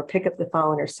person or pick up the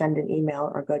phone or send an email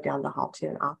or go down the hall to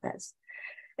an office.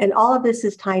 And all of this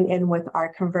is tying in with our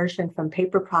conversion from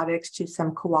paper products to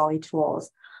some Kuali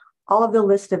tools. All of the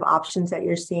list of options that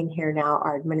you're seeing here now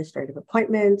are administrative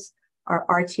appointments, our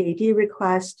RTAD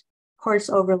request, course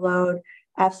overload,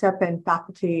 FSEP and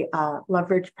faculty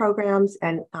leverage programs,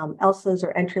 and ELSAs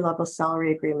or entry-level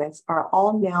salary agreements are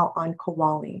all now on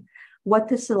Kowali. What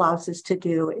this allows us to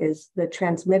do is the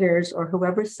transmitters or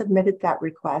whoever submitted that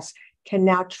request can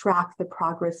now track the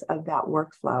progress of that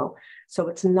workflow. So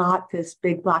it's not this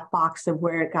big black box of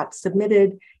where it got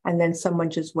submitted and then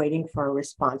someone just waiting for a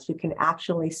response. You can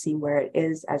actually see where it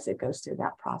is as it goes through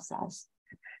that process.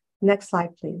 Next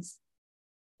slide, please.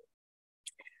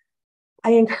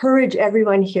 I encourage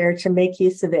everyone here to make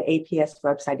use of the APS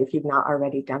website if you've not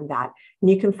already done that.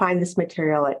 And you can find this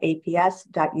material at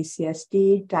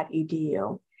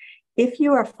aps.ucsd.edu. If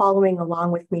you are following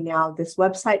along with me now, this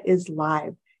website is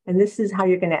live, and this is how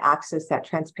you're going to access that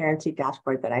transparency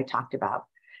dashboard that I talked about.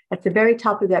 At the very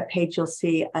top of that page, you'll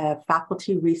see a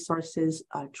faculty resources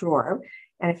drawer.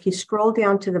 And if you scroll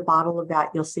down to the bottom of that,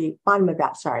 you'll see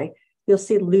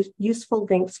useful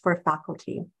links for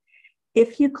faculty.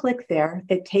 If you click there,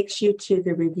 it takes you to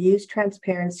the reviews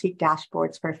transparency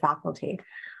dashboards for faculty.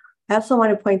 I also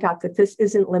want to point out that this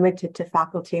isn't limited to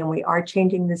faculty, and we are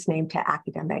changing this name to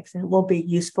academics, and it will be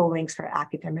useful links for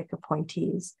academic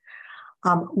appointees.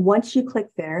 Once you click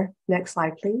there, next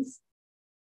slide, please,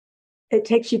 it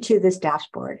takes you to this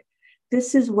dashboard.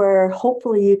 This is where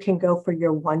hopefully you can go for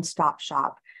your one-stop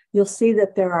shop. You'll see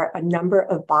that there are a number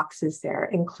of boxes there,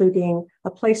 including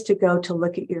a place to go to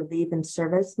look at your leave and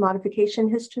service modification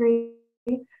history,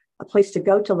 a place to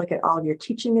go to look at all of your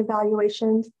teaching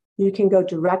evaluations. You can go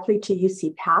directly to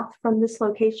UC Path from this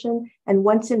location. And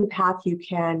once in Path, you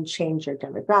can change your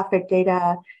demographic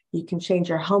data. You can change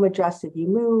your home address if you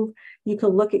move. You can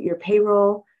look at your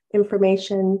payroll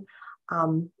information,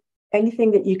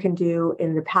 anything that you can do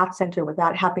in the Path Center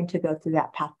without having to go through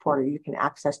that Path portal, you can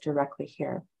access directly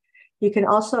here. You can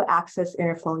also access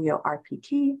Interfolio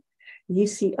RPT,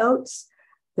 UC Oats,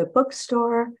 the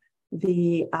bookstore,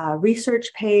 the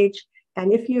research page,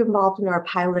 and if you're involved in our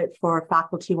pilot for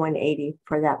Faculty 180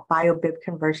 for that BioBib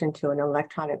conversion to an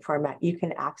electronic format, you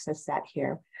can access that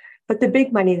here. But the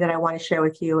big money that I want to share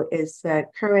with you is the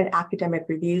current academic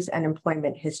reviews and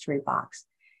employment history box.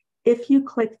 If you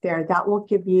click there, that will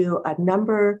give you a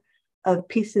number of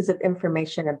pieces of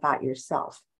information about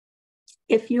yourself.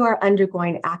 If you are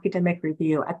undergoing academic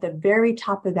review, at the very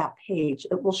top of that page,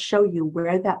 it will show you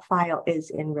where that file is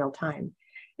in real time.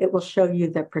 It will show you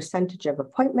the percentage of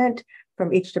appointment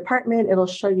from each department. It'll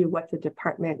show you what the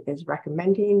department is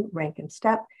recommending, rank and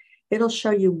step. It'll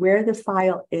show you where the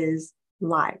file is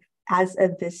live as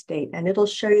of this date, and it'll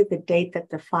show you the date that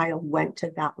the file went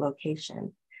to that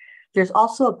location. There's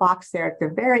also a box there at the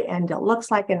very end. It looks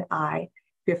like an eye.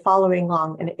 If you're following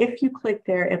along, and if you click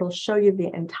there, it'll show you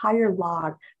the entire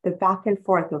log, the back and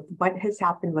forth of what has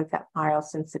happened with that file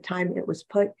since the time it was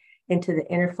put into the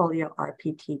Interfolio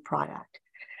RPT product.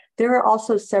 There are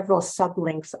also several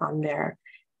sublinks on there.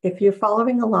 If you're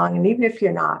following along, and even if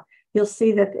you're not, you'll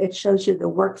see that it shows you the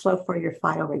workflow for your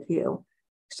file review.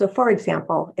 So for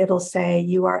example, it'll say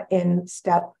you are in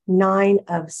step 9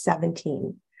 of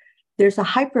 17. There's a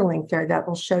hyperlink there that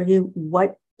will show you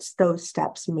what those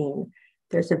steps mean.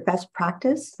 There's a best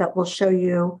practice that will show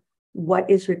you what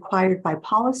is required by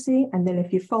policy. And then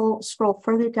if you scroll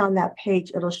further down that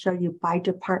page, it'll show you by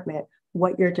department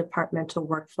what your departmental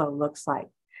workflow looks like.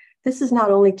 This is not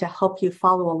only to help you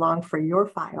follow along for your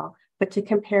file, but to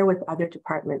compare with other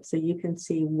departments so you can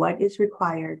see what is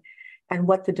required and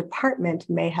what the department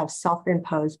may have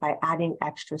self-imposed by adding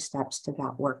extra steps to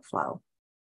that workflow.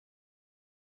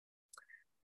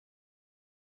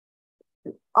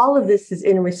 All of this is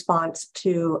in response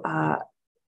to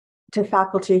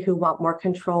faculty who want more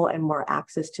control and more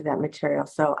access to that material.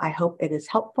 So I hope it is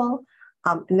helpful.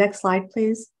 Next slide,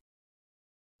 please.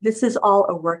 This is all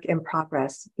a work in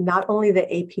progress, not only the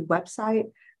AP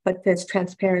website, but this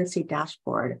transparency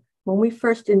dashboard. When we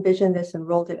first envisioned this and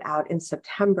rolled it out in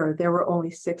September, there were only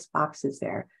 6 boxes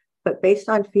there. But based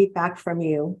on feedback from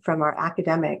you, from our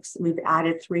academics, we've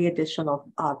added 3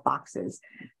 additional boxes.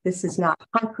 This is not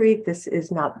concrete. This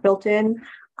is not built in.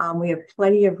 We have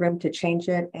plenty of room to change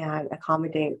it and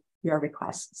accommodate your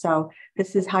requests. So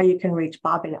this is how you can reach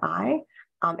Bob and I,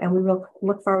 and we will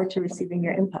look forward to receiving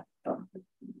your input.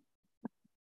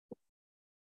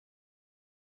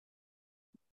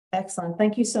 Excellent.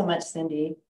 Thank you so much,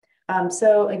 Cindy.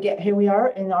 So again, here we are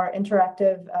in our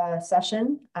interactive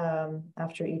session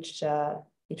after each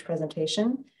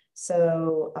presentation.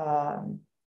 So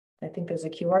I think there's a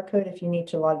QR code if you need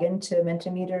to log into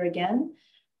Mentimeter again.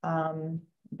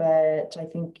 But I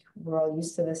think we're all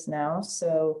used to this now.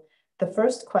 So the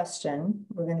first question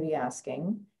we're going to be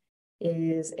asking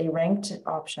is a ranked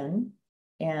option.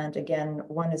 And again,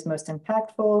 1 is most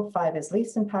impactful, 5 is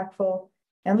least impactful.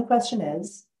 And the question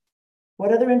is,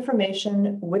 What other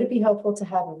information would it be helpful to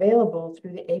have available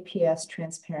through the APS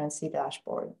transparency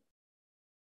dashboard?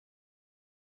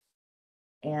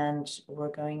 And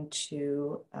we're going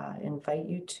to invite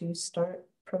you to start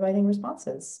providing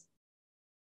responses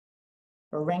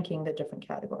or ranking the different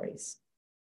categories.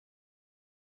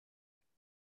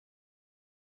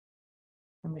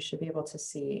 And we should be able to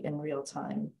see in real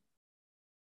time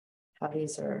how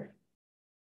these are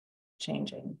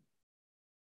changing.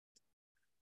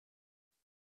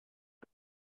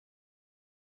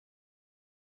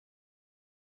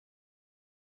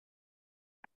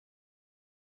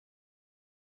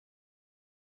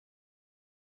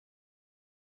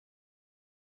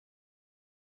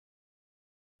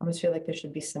 I almost feel like there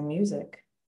should be some music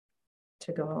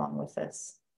to go along with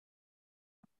this.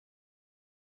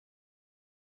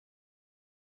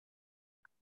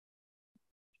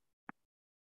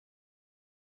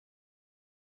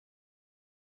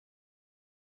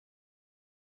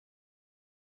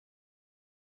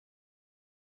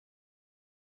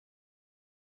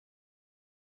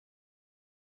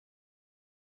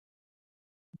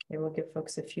 Okay, we'll give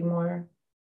folks a few more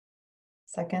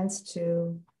seconds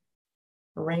to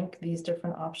rank these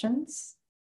different options.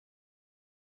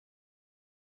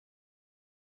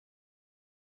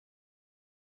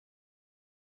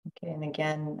 Okay, and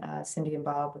again, Cindy and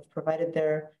Bob have provided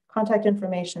their contact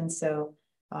information. So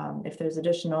if there's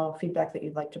additional feedback that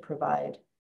you'd like to provide,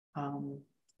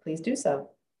 please do so.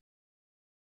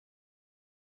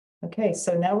 Okay,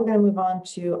 so now we're going to move on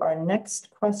to our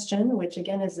next question, which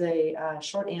again is a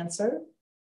short answer.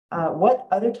 What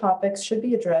other topics should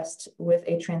be addressed with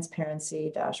a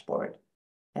transparency dashboard?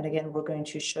 And again, we're going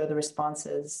to show the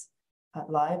responses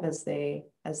live as they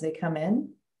come in.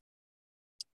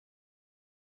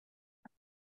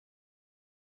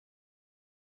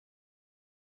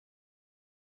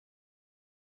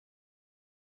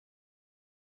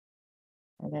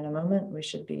 And in a moment, we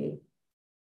should be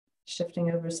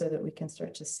shifting over so that we can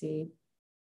start to see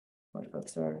what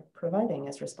folks are providing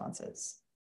as responses.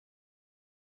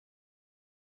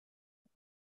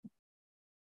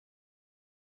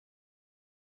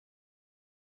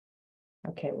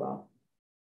 Okay, well.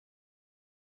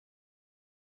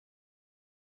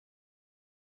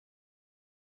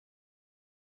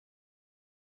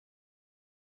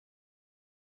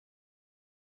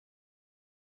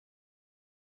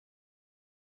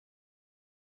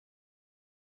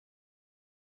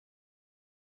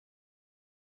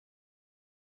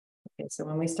 Okay, so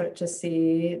when we start to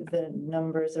see the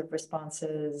numbers of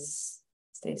responses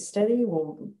stay steady,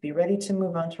 we'll be ready to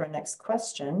move on to our next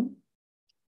question.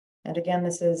 And again,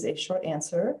 this is a short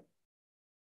answer.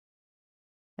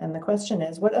 And the question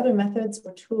is, what other methods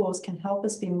or tools can help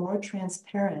us be more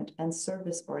transparent and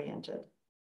service-oriented?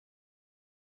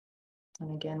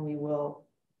 And again, we will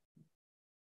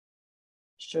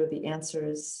show the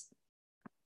answers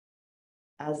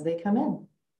as they come in.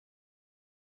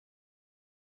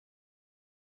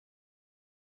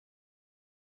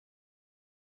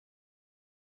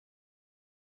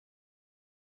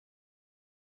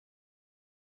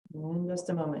 In just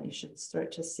a moment, you should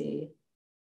start to see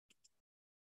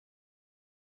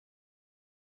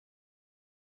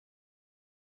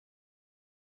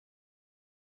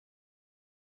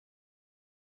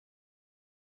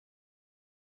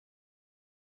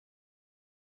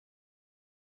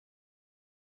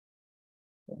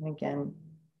and again,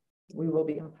 we will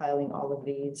be compiling all of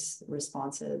these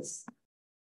responses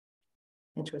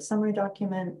into a summary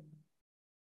document.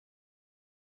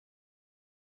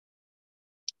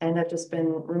 And I've just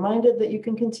been reminded that you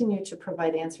can continue to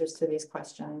provide answers to these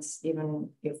questions, even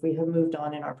if we have moved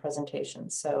on in our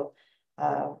presentation. So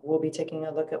we'll be taking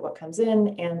a look at what comes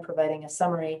in and providing a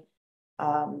summary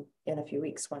in a few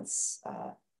weeks once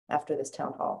after this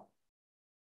town hall.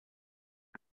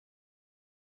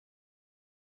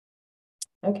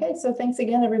 Okay, so thanks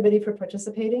again, everybody, for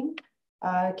participating.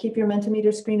 Keep your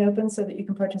Mentimeter screen open so that you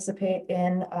can participate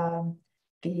in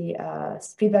the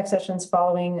feedback sessions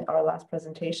following our last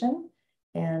presentation.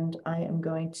 And I am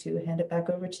going to hand it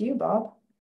back over to you, Bob.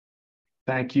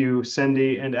 Thank you,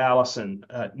 Cindy and Allison.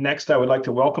 Next, I would like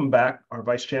to welcome back our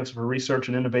Vice Chancellor for Research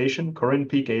and Innovation, Corinne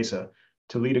Peek-Asa,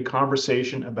 to lead a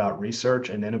conversation about research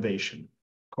and innovation.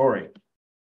 Corey.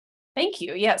 Thank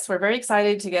you. Yes, we're very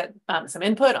excited to get some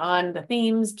input on the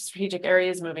themes, strategic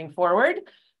areas moving forward.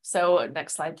 So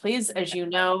next slide, please. As you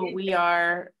know, we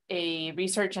are a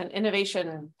research and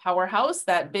innovation powerhouse.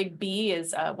 That big B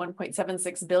is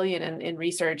 1.76 billion in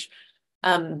research.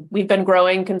 We've been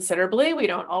growing considerably. We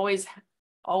don't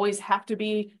always have to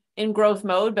be in growth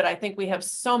mode, but I think we have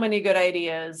so many good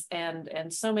ideas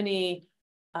and so many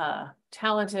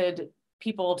talented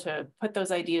people to put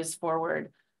those ideas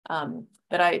forward.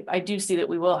 But I do see that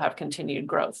we will have continued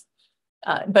growth.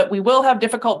 But we will have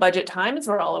difficult budget times.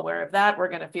 We're all aware of that. We're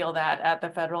going to feel that at the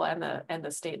federal and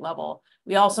the state level.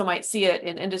 We also might see it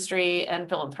in industry and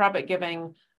philanthropic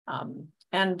giving,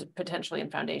 and potentially in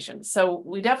foundations. So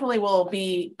we definitely will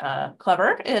be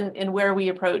clever in where we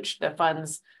approach the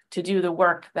funds to do the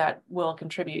work that will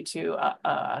contribute to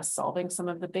solving some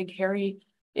of the big, hairy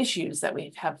issues that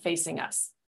we have facing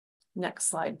us. Next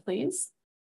slide, please.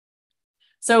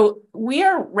 So we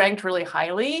are ranked really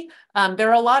highly. There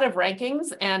are a lot of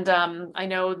rankings, and I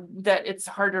know that it's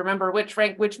hard to remember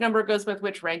which number goes with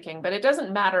which ranking, but it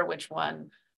doesn't matter which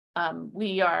one.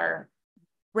 We are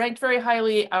ranked very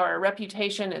highly. Our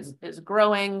reputation is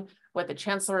growing. What the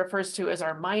Chancellor refers to as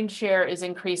our mind share is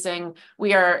increasing.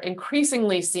 We are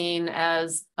increasingly seen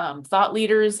as thought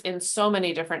leaders in so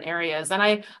many different areas. And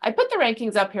I put the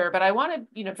rankings up here, but I want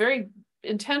to very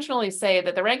intentionally say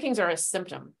that the rankings are a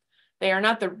symptom. They are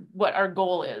not what our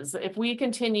goal is. If we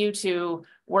continue to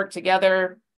work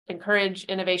together, encourage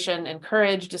innovation,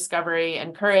 encourage discovery,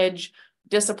 encourage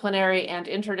disciplinary and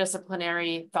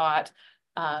interdisciplinary thought,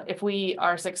 if we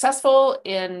are successful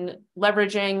in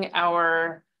leveraging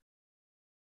our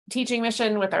teaching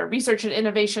mission with our research and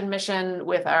innovation mission,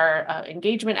 with our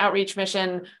engagement outreach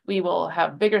mission, we will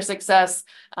have bigger success.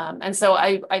 And so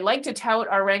I like to tout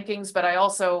our rankings, but I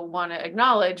also want to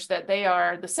acknowledge that they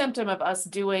are the symptom of us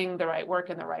doing the right work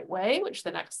in the right way, which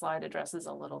the next slide addresses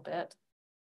a little bit.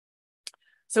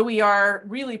 So we are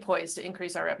really poised to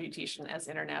increase our reputation as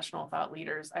international thought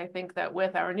leaders. I think that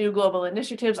with our new Global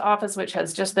Initiatives Office, which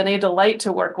has just been a delight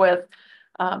to work with,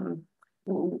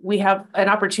 we have an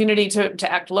opportunity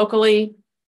to act locally,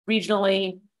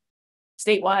 regionally,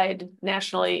 statewide,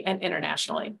 nationally, and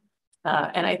internationally.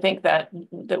 And I think that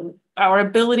our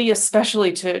ability,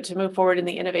 especially to move forward in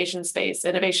the innovation space,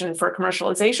 innovation for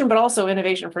commercialization, but also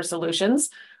innovation for solutions,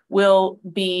 will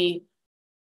be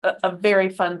a very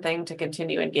fun thing to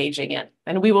continue engaging in.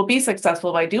 And we will be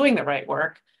successful by doing the right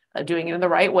work, doing it in the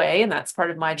right way. And that's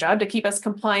part of my job, to keep us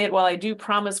compliant. While I do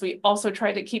promise we also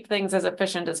try to keep things as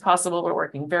efficient as possible, we're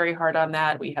working very hard on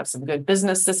that. We have some good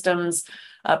business systems,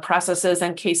 processes,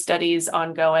 and case studies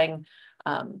ongoing.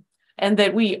 And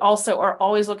that we also are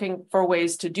always looking for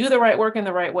ways to do the right work in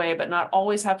the right way, but not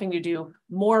always having to do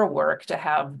more work to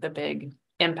have the big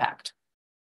impact.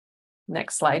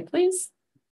 Next slide, please.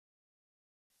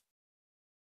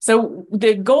 So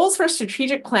the goals for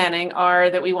strategic planning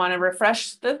are that we want to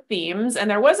refresh the themes, and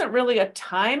there wasn't really a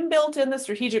time built in the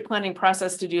strategic planning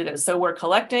process to do this. So we're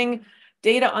collecting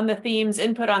data on the themes,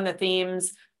 input on the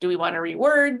themes. Do we want to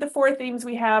reword the 4 themes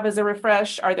we have as a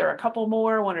refresh? Are there a couple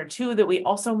more, 1 or 2, that we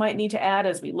also might need to add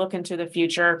as we look into the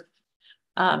future?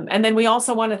 And then we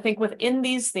also want to think within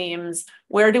these themes,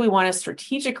 where do we want to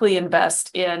strategically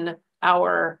invest in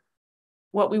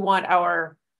what we want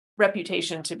our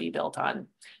reputation to be built on?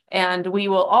 And we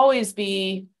will always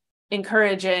be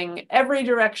encouraging every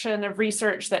direction of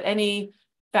research that any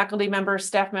faculty member,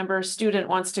 staff member, student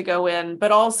wants to go in,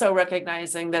 but also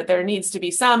recognizing that there needs to be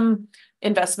some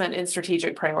investment in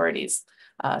strategic priorities.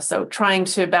 So trying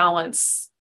to balance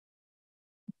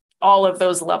all of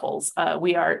those levels,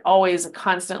 we are always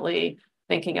constantly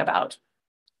thinking about.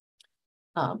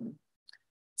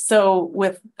 So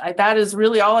with that is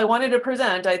really all I wanted to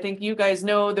present. I think you guys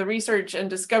know the research and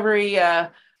discovery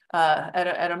at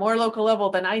a more local level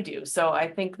than I do. So I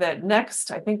think that next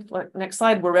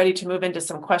slide, we're ready to move into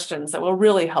some questions that will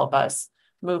really help us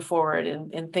move forward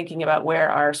in thinking about where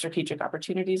our strategic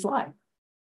opportunities lie.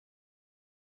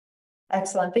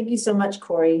 Excellent. Thank you so much,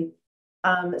 Corey.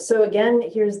 So again,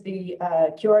 here's the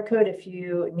QR code if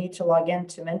you need to log in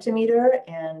to Mentimeter,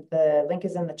 and the link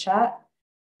is in the chat.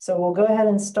 So we'll go ahead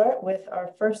and start with our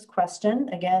first question.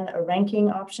 Again, a ranking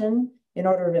option in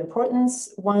order of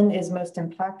importance. 1 is most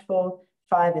impactful,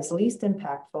 5 is least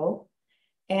impactful.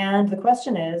 And the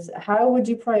question is, how would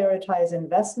you prioritize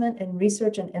investment in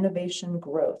research and innovation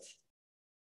growth?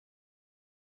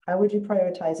 How would you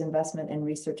prioritize investment in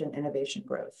research and innovation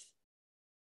growth?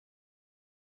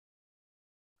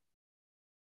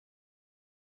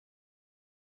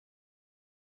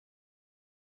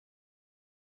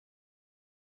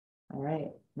 All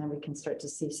right, now we can start to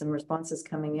see some responses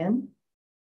coming in.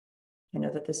 I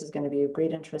know that this is going to be of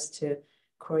great interest to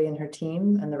Corey and her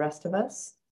team and the rest of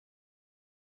us,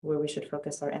 where we should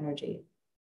focus our energy.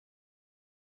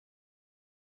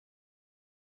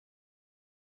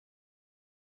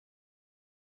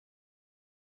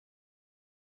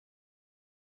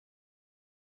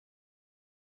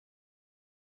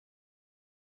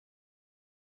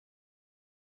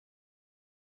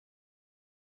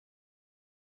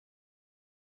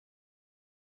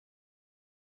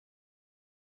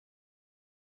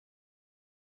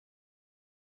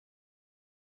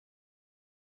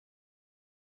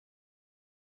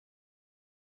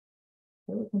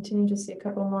 We'll continue to see a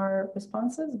couple more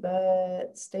responses,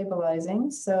 but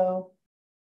stabilizing. So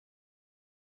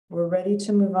we're ready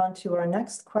to move on to our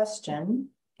next question.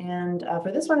 And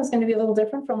for this one, it's going to be a little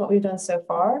different from what we've done so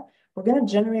far. We're going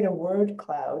to generate a word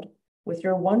cloud with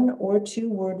your 1 or 2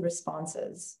 word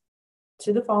responses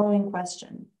to the following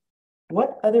question.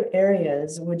 What other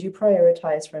areas would you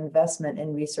prioritize for investment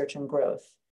in research and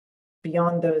growth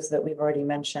beyond those that we've already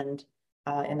mentioned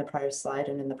in the prior slide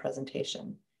and in the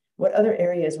presentation? What other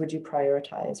areas would you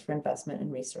prioritize for investment in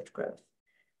research growth?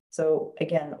 So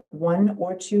again, 1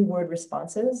 or 2 word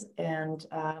responses, and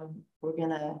we're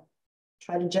gonna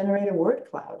try to generate a word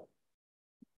cloud.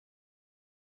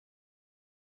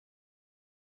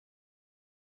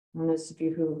 And those of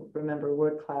you who remember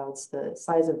word clouds, the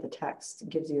size of the text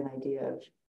gives you an idea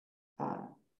of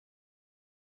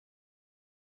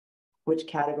which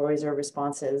categories or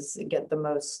responses get the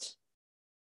most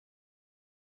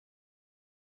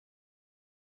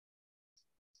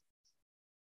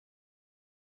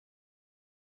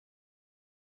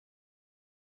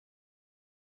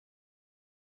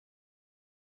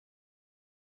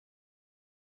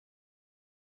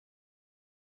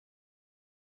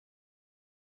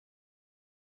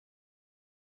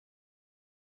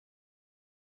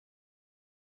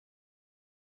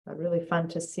really fun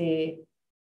to see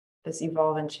this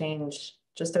evolve and change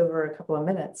just over a couple of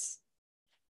minutes.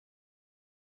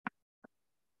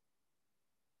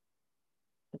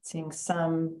 But seeing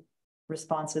some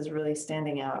responses really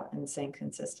standing out and staying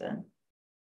consistent.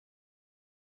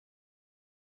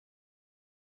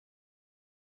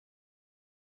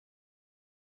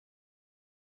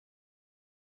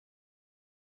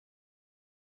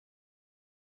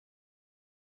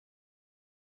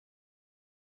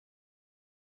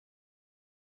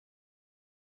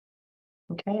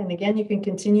 Okay, and again, you can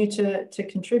continue to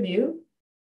contribute.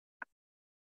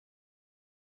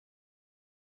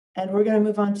 And we're going to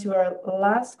move on to our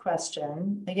last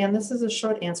question. Again, this is a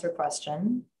short answer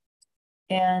question.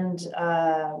 And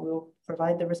we'll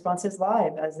provide the responses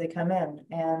live as they come in.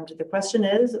 And the question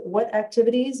is, what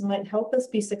activities might help us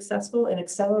be successful in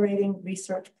accelerating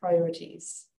research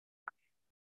priorities?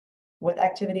 What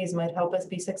activities might help us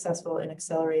be successful in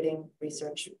accelerating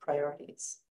research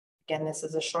priorities? Again, this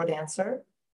is a short answer.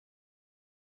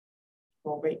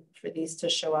 We'll wait for these to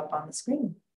show up on the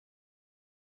screen.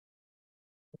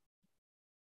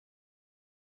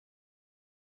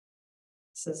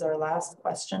 This is our last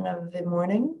question of the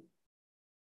morning.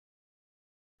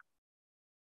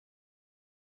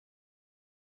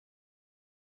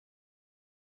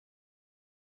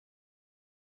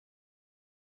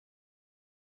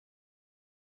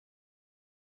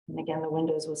 And again, the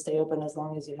windows will stay open as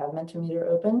long as you have Mentimeter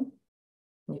open.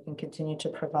 You can continue to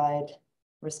provide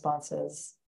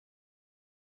responses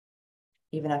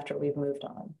even after we've moved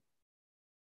on.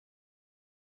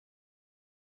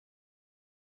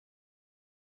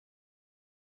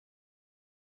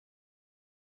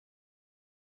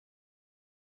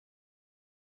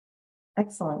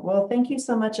 Excellent. Well, thank you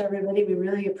so much, everybody. We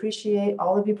really appreciate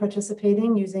all of you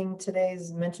participating using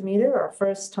today's Mentimeter, our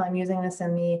first time using this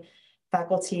in the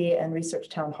faculty and research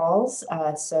town halls.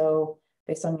 So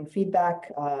based on your feedback,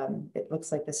 it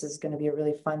looks like this is going to be a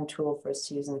really fun tool for us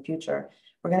to use in the future.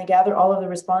 We're going to gather all of the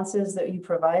responses that you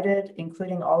provided,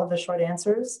 including all of the short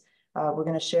answers. We're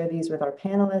going to share these with our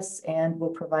panelists, and we'll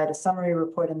provide a summary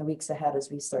report in the weeks ahead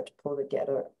as we start to pull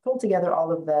together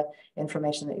all of the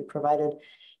information that you provided.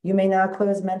 You may now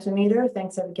close Mentimeter.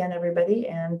 Thanks again, everybody,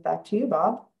 and back to you,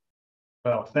 Bob.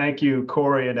 Well, thank you,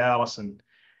 Corey and Allison.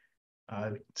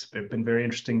 It's been very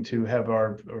interesting to have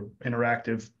our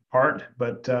interactive part,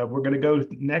 but we're going to go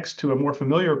next to a more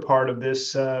familiar part of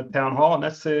this town hall, and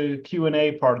that's the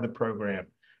Q&A part of the program.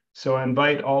 So I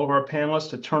invite all of our panelists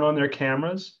to turn on their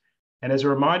cameras. And as a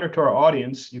reminder to our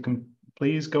audience, you can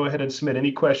please go ahead and submit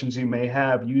any questions you may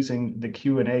have using the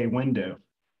Q&A window.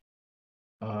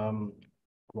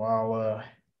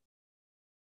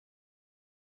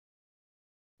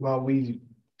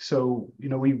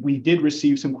 We did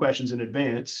receive some questions in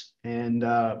advance, and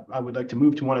I would like to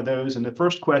move to one of those. And the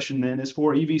first question then is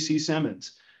for EVC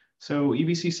Simmons. So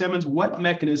EVC Simmons, what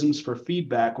mechanisms for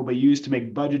feedback will be used to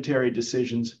make budgetary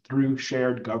decisions through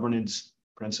shared governance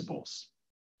principles?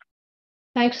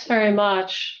 Thanks very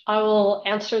much. I will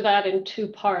answer that in 2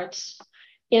 parts.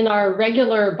 In our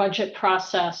regular budget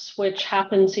process, which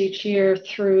happens each year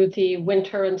through the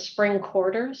winter and spring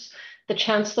quarters, the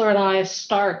Chancellor and I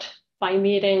start by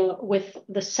meeting with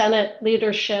the Senate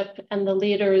leadership and the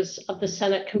leaders of the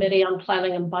Senate Committee on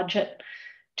Planning and Budget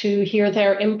to hear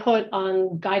their input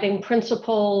on guiding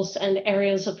principles and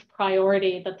areas of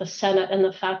priority that the Senate and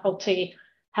the faculty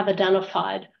have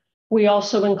identified. We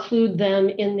also include them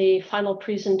in the final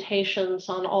presentations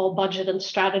on all budget and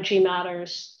strategy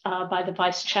matters by the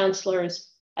vice chancellors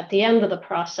at the end of the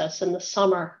process in the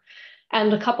summer.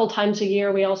 And a couple times a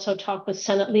year, we also talk with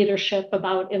Senate leadership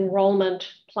about enrollment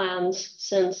plans,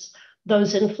 since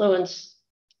those influence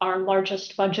our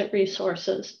largest budget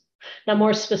resources. Now,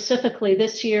 more specifically,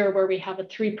 this year, where we have a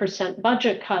 3%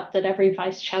 budget cut that every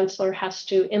vice chancellor has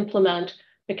to implement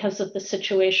because of the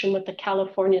situation with the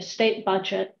California state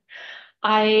budget,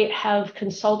 I have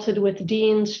consulted with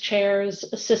deans, chairs,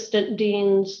 assistant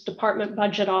deans, department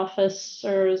budget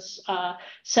officers,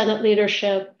 Senate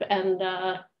leadership, and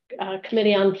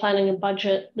Committee on Planning and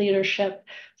Budget leadership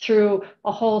through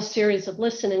a whole series of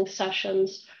listening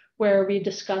sessions where we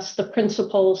discuss the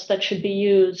principles that should be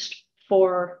used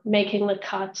for making the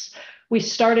cuts. We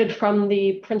started from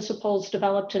the principles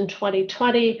developed in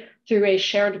 2020 through a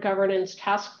shared governance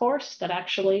task force that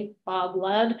actually Bob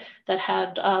led, that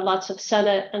had lots of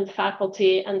Senate and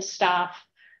faculty and staff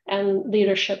and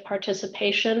leadership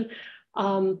participation.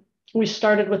 We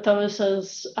started with those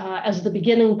as the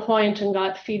beginning point and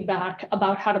got feedback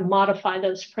about how to modify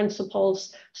those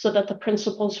principles so that the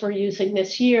principles we're using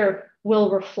this year will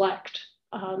reflect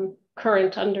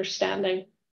current understanding.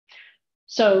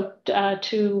 So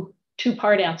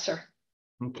two-part answer.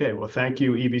 Okay, well, thank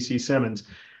you, EVC Simmons.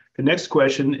 The next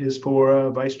question is for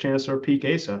Vice Chancellor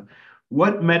Peek-Asa.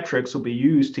 What metrics will be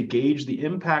used to gauge the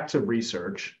impacts of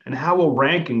research, and how will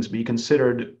rankings be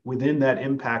considered within that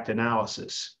impact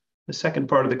analysis? The second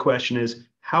part of the question is,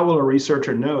 how will a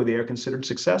researcher know they are considered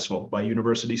successful by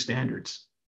university standards?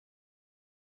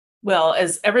 Well,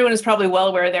 as everyone is probably well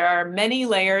aware, there are many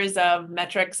layers of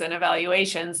metrics and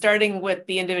evaluation, starting with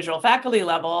the individual faculty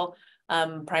level.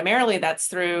 Primarily, that's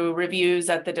through reviews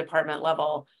at the department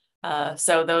level.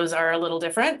 So those are a little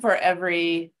different for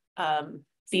every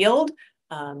field.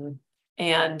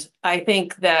 And I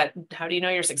think that, how do you know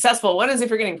you're successful? One is if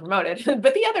you're getting promoted,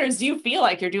 but the other is, do you feel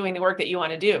like you're doing the work that you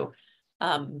want to do?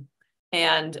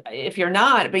 And if you're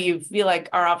not, but you feel like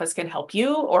our office can help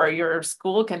you, or your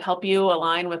school can help you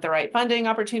align with the right funding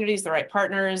opportunities, the right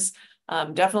partners,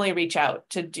 definitely reach out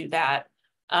to do that.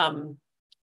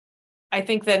 I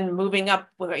think then moving up,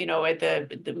 you know,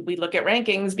 we look at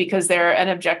rankings because they're an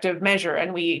objective measure,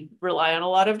 and we rely on a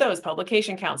lot of those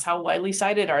publication counts. How widely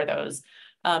cited are those?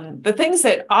 The things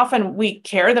that often we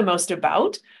care the most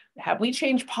about: have we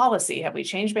changed policy? Have we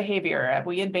changed behavior? Have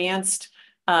we advanced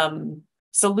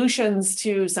solutions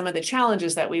to some of the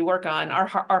challenges that we work on? Are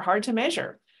hard to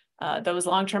measure. Those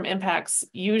long-term impacts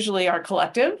usually are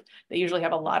collective. They usually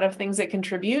have a lot of things that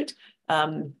contribute.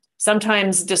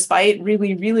 Sometimes, despite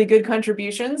really, really good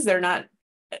contributions, they're not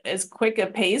as quick a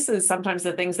pace as sometimes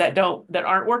the things that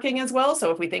aren't working as well.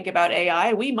 So if we think about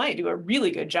AI, we might do a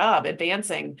really good job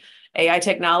advancing AI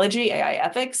technology, AI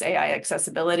ethics, AI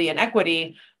accessibility and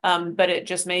equity. But it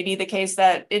just may be the case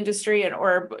that industry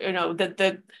or that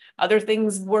the other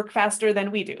things work faster than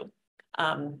we do.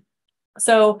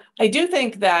 So I do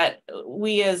think that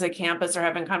we as a campus are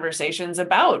having conversations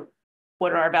about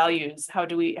what are our values,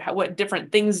 what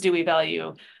different things do we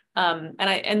value,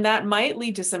 and that might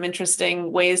lead to some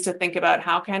interesting ways to think about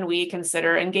how can we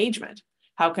consider engagement.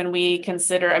 How can we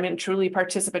consider, truly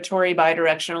participatory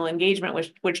bidirectional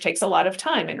engagement, which takes a lot of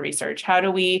time in research? How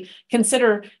do we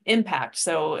consider impact?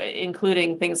 So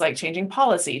including things like changing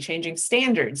policy, changing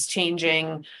standards,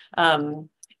 changing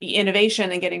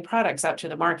innovation and getting products out to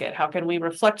the market. How can we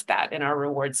reflect that in our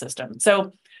reward system?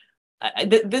 So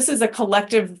this is a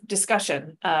collective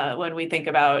discussion when we think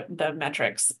about the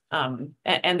metrics, and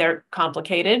they're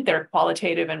complicated, they're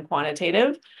qualitative and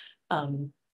quantitative.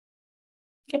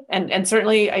 And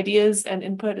certainly ideas and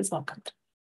input is welcomed.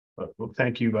 Well,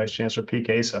 thank you, Vice Chancellor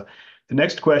Peek-Asa. The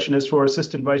next question is for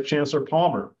Assistant Vice Chancellor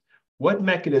Palmer. What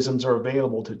mechanisms are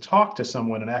available to talk to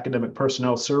someone in academic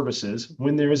personnel services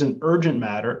when there is an urgent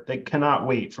matter that cannot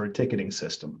wait for a ticketing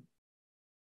system?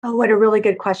 Oh, what a really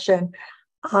good question.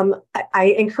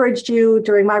 I encouraged you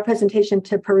during my presentation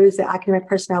to peruse the academic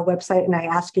personnel website, and I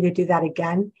ask you to do that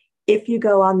again. If you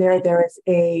go on there, there is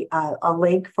a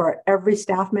link for every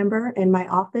staff member in my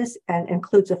office, and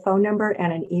includes a phone number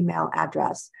and an email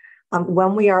address.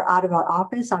 When we are out of our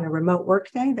office on a remote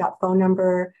workday, that phone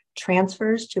number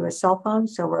transfers to a cell phone,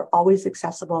 so we're always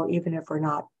accessible even if we're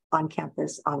not on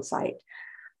campus on site.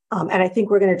 And I think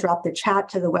we're going to drop the chat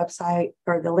to the website,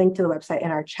 or the link to the website,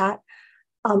 in our chat.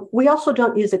 We also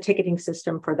don't use a ticketing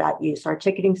system for that use. Our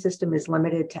ticketing system is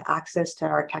limited to access to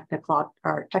our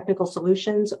technical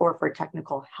solutions or for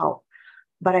technical help.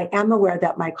 But I am aware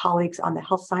that my colleagues on the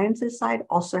health sciences side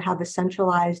also have a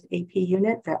centralized AP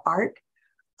unit, the ARC.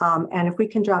 And if we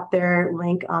can drop their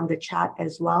link on the chat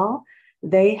as well,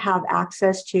 They have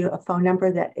access to a phone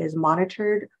number that is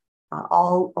monitored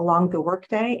all along the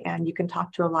workday, and you can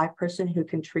talk to a live person who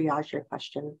can triage your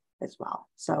question as well.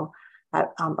 So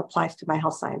that applies to my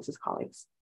health sciences colleagues.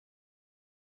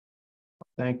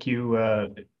 Thank you,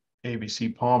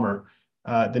 ABC Palmer.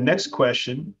 The next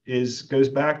question goes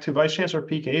back to Vice Chancellor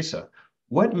Peek-Asa.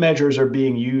 What measures are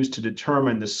being used to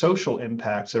determine the social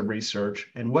impacts of research,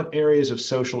 and what areas of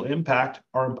social impact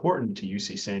are important to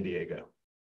UC San Diego?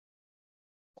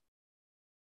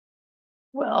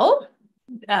 Well,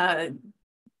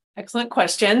 excellent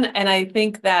question. And I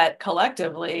think that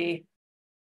collectively,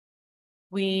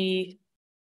 we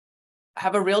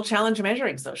have a real challenge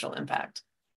measuring social impact.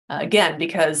 Again,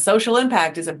 because social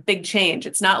impact is a big change.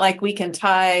 It's not like we can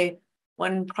tie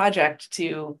one project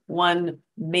to one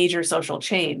major social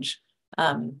change.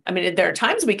 I mean, there are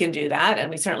times we can do that, and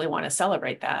we certainly want to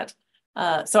celebrate that.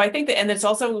 So I think that, and it's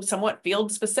also somewhat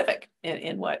field specific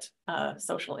in what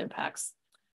social impacts.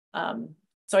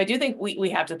 So I do think we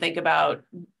have to think about,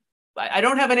 I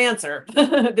don't have an answer.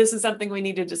 This is something we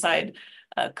need to decide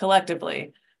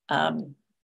collectively.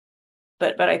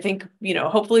 But I think, you know,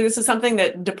 hopefully this is something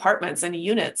that departments and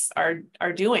units are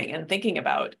doing and thinking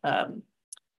about.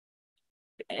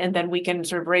 And then we can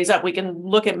sort of raise up, we can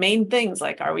look at main things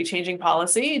like, are we changing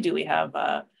policy? Do we have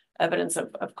evidence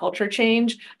of culture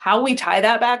change? How we tie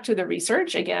that back to the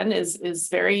research, again, is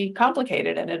very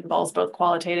complicated, and it involves both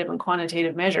qualitative and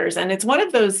quantitative measures. And it's one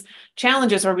of those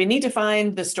challenges where we need to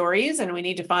find the stories and we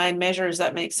need to find measures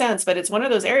that make sense. But it's one of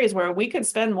those areas where we could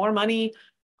spend more money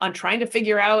on trying to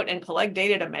figure out and collect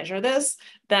data to measure this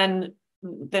than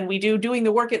we do doing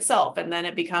the work itself. And then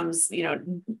it becomes, you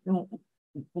know,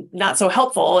 not so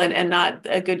helpful and not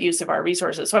a good use of our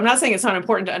resources. So I'm not saying it's not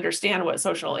important to understand what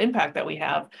social impact that we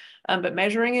have, but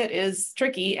measuring it is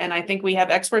tricky. And I think we have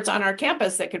experts on our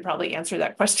campus that could probably answer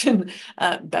that question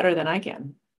better than I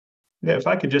can. Yeah, if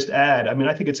I could just add, I mean,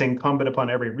 I think it's incumbent upon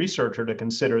every researcher to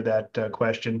consider that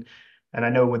question. And I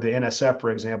know with the NSF,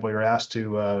 for example, you're asked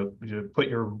to put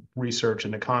your research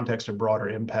in the context of broader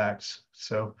impacts.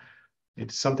 So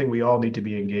it's something we all need to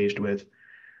be engaged with.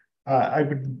 I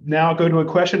would now go to a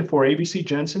question for ABC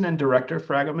Jensen and Director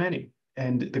Fragomeni.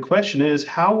 And the question is,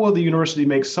 how will the university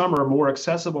make summer more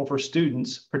accessible for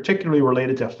students, particularly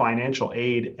related to financial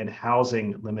aid and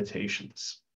housing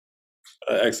limitations?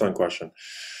 Excellent question.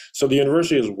 So the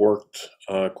university has worked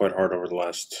quite hard over the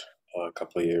last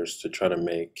couple of years to try to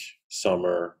make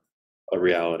summer a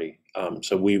reality.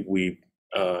 So we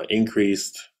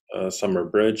increased Summer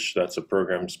Bridge. That's a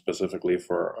program specifically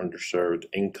for underserved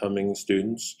incoming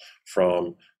students,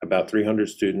 from about 300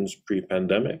 students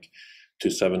pre-pandemic to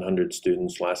 700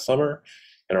 students last summer.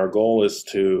 And our goal is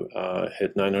to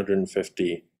hit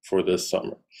 950 for this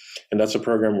summer. And that's a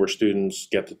program where students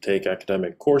get to take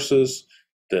academic courses.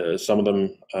 Some of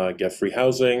them get free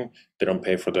housing. They don't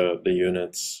pay for the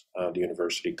units. The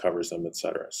university covers them, et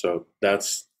cetera. So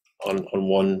that's on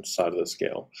one side of the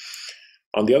scale.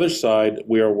 On the other side,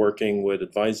 we are working with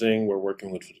advising, we're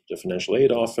working with the financial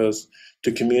aid office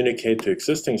to communicate to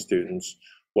existing students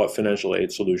what financial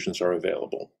aid solutions are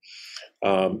available.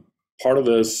 Part of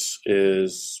this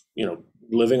is, you know,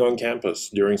 living on campus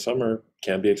during summer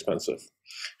can be expensive.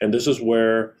 And this is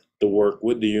where the work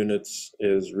with the units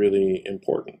is really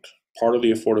important. Part of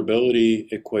the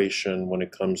affordability equation when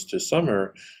it comes to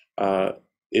summer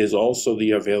is also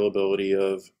the availability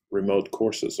of remote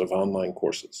courses, of online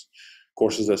courses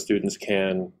that students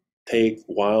can take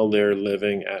while they're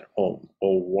living at home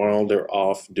or while they're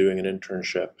off doing an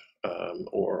internship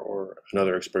or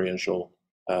another experiential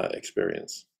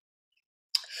experience.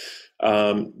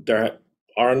 Our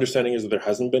understanding is that there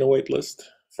hasn't been a wait list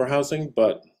for housing,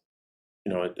 but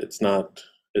you know, it's not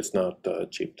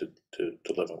cheap to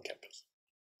live on campus.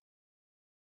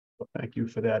 Well, thank you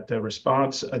for that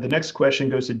response. The next question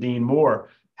goes to Dean Moore.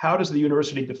 How does the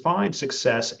university define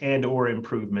success and/or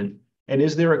improvement? And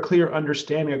is there a clear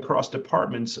understanding across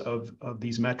departments of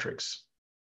these metrics?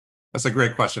 That's a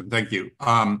great question. Thank you.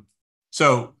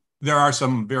 So there are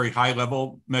some very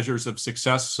high-level measures of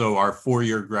success. So our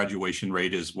four-year graduation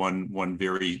rate is one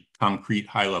very concrete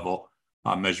high-level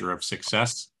measure of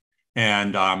success.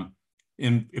 And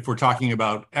if we're talking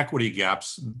about equity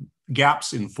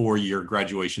gaps in four-year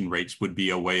graduation rates would be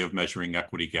a way of measuring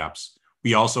equity gaps.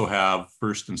 We also have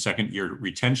first and second year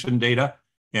retention data,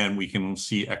 and we can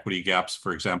see equity gaps,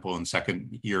 for example, in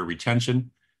second year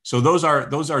retention. So those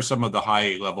are some of the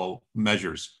high-level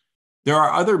measures. There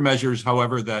are other measures,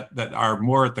 however, that are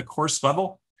more at the course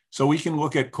level. So we can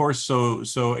look at course. So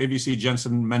ABC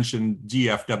Jensen mentioned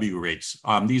DFW rates.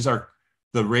 These are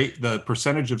the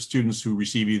percentage of students who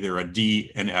receive either a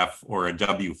D, an F, or a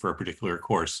W for a particular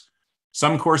course.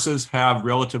 Some courses have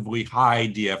relatively high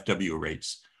DFW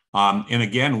rates. And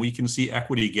again, we can see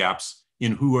equity gaps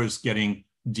in who is getting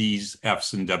D's,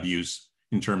 F's, and W's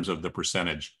in terms of the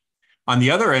percentage. On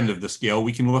the other end of the scale,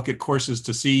 we can look at courses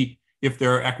to see if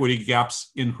there are equity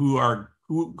gaps in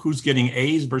who's getting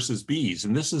A's versus B's.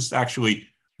 And this is actually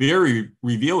very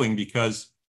revealing, because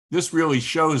this really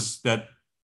shows that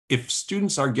if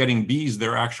students are getting B's,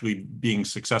 they're actually being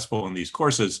successful in these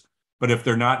courses. But if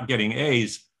they're not getting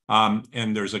A's,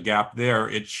 and there's a gap there,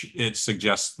 it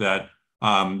suggests that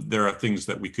there are things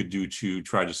that we could do to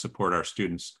try to support our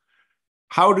students.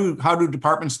 How do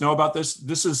departments know about this?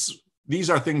 These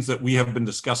are things that we have been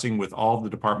discussing with all of the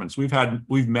departments.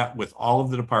 We've met with all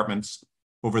of the departments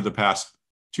over the past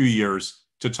 2 years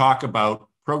to talk about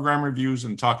program reviews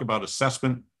and talk about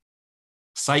assessment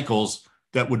cycles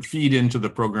that would feed into the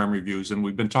program reviews. And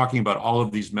we've been talking about all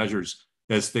of these measures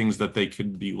as things that they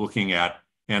could be looking at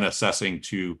and assessing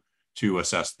to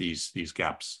assess these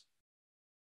gaps.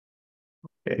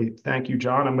 Okay, thank you,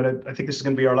 John. I think this is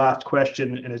going to be our last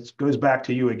question, and it goes back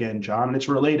to you again, John, and it's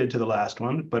related to the last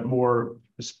one, but more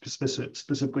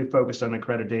specifically focused on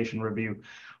accreditation review.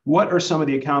 What are some of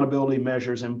the accountability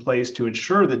measures in place to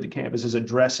ensure that the campus is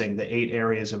addressing the 8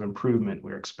 areas of improvement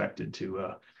we're expected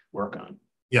to work on?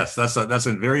 Yes, that's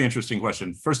a very interesting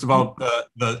question. First of all,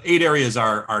 the 8 areas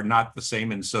are not the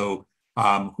same, and so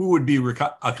who would be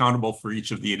accountable for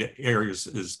each of the 8 areas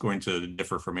is going to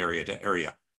differ from area to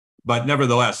area. But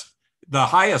nevertheless, the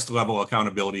highest level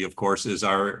accountability, of course, is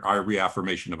our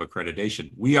reaffirmation of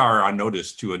accreditation. We are on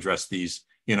notice to address these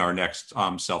in our next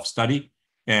self-study,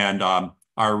 and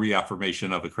our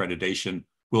reaffirmation of accreditation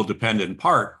will depend in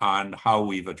part on how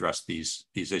we've addressed these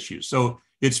issues. So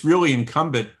it's really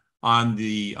incumbent on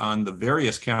the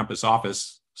various campus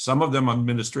office, some of them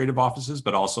administrative offices,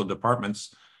 but also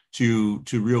departments, to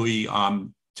really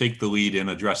take the lead in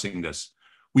addressing this.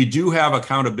 We do have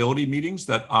accountability meetings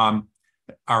that are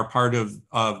part of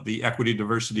the Equity,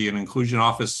 Diversity, and Inclusion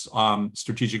Office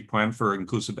strategic plan for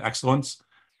inclusive excellence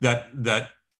that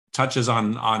touches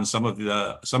on some of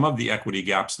the equity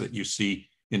gaps that you see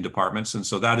in departments, and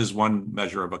so that is one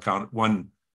measure of one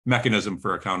mechanism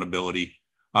for accountability.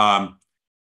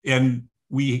 And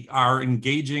we are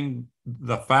engaging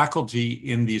the faculty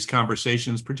in these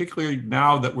conversations, particularly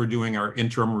now that we're doing our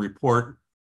interim report.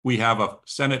 We have a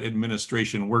Senate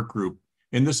administration work group,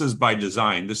 and this is by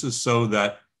design. This is so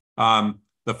that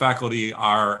the faculty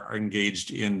are engaged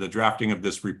in the drafting of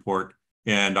this report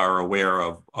and are aware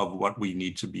of what we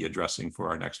need to be addressing for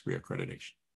our next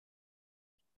reaccreditation.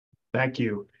 Thank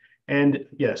you. And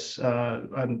yes,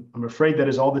 I'm afraid that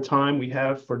is all the time we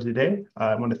have for today.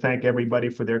 I want to thank everybody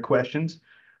for their questions.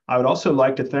 I would also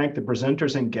like to thank the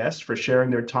presenters and guests for sharing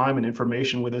their time and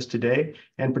information with us today,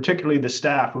 and particularly the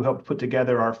staff who helped put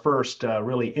together our first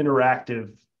really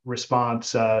interactive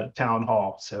response town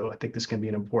hall. So I think this can be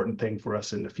an important thing for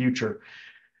us in the future.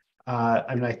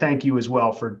 And I thank you as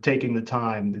well for taking the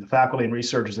time, the faculty and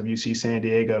researchers of UC San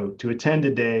Diego, to attend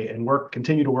today and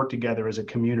continue to work together as a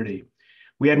community.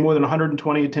 We had more than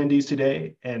 120 attendees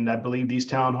today, and I believe these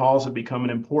town halls have become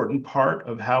an important part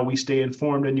of how we stay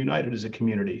informed and united as a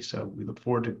community. So we look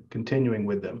forward to continuing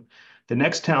with them. The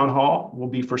next town hall will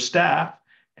be for staff,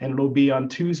 and it'll be on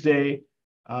Tuesday,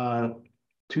 May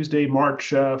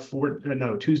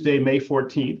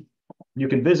 14th. You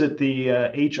can visit the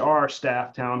HR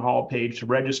staff town hall page to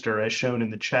register as shown in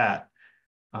the chat.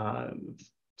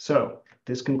 So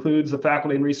this concludes the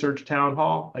Faculty and Research Town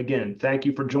Hall. Again, thank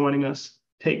you for joining us.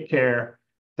 Take care.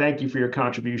 Thank you for your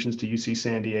contributions to UC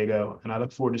San Diego, and I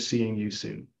look forward to seeing you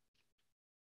soon.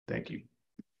 Thank you.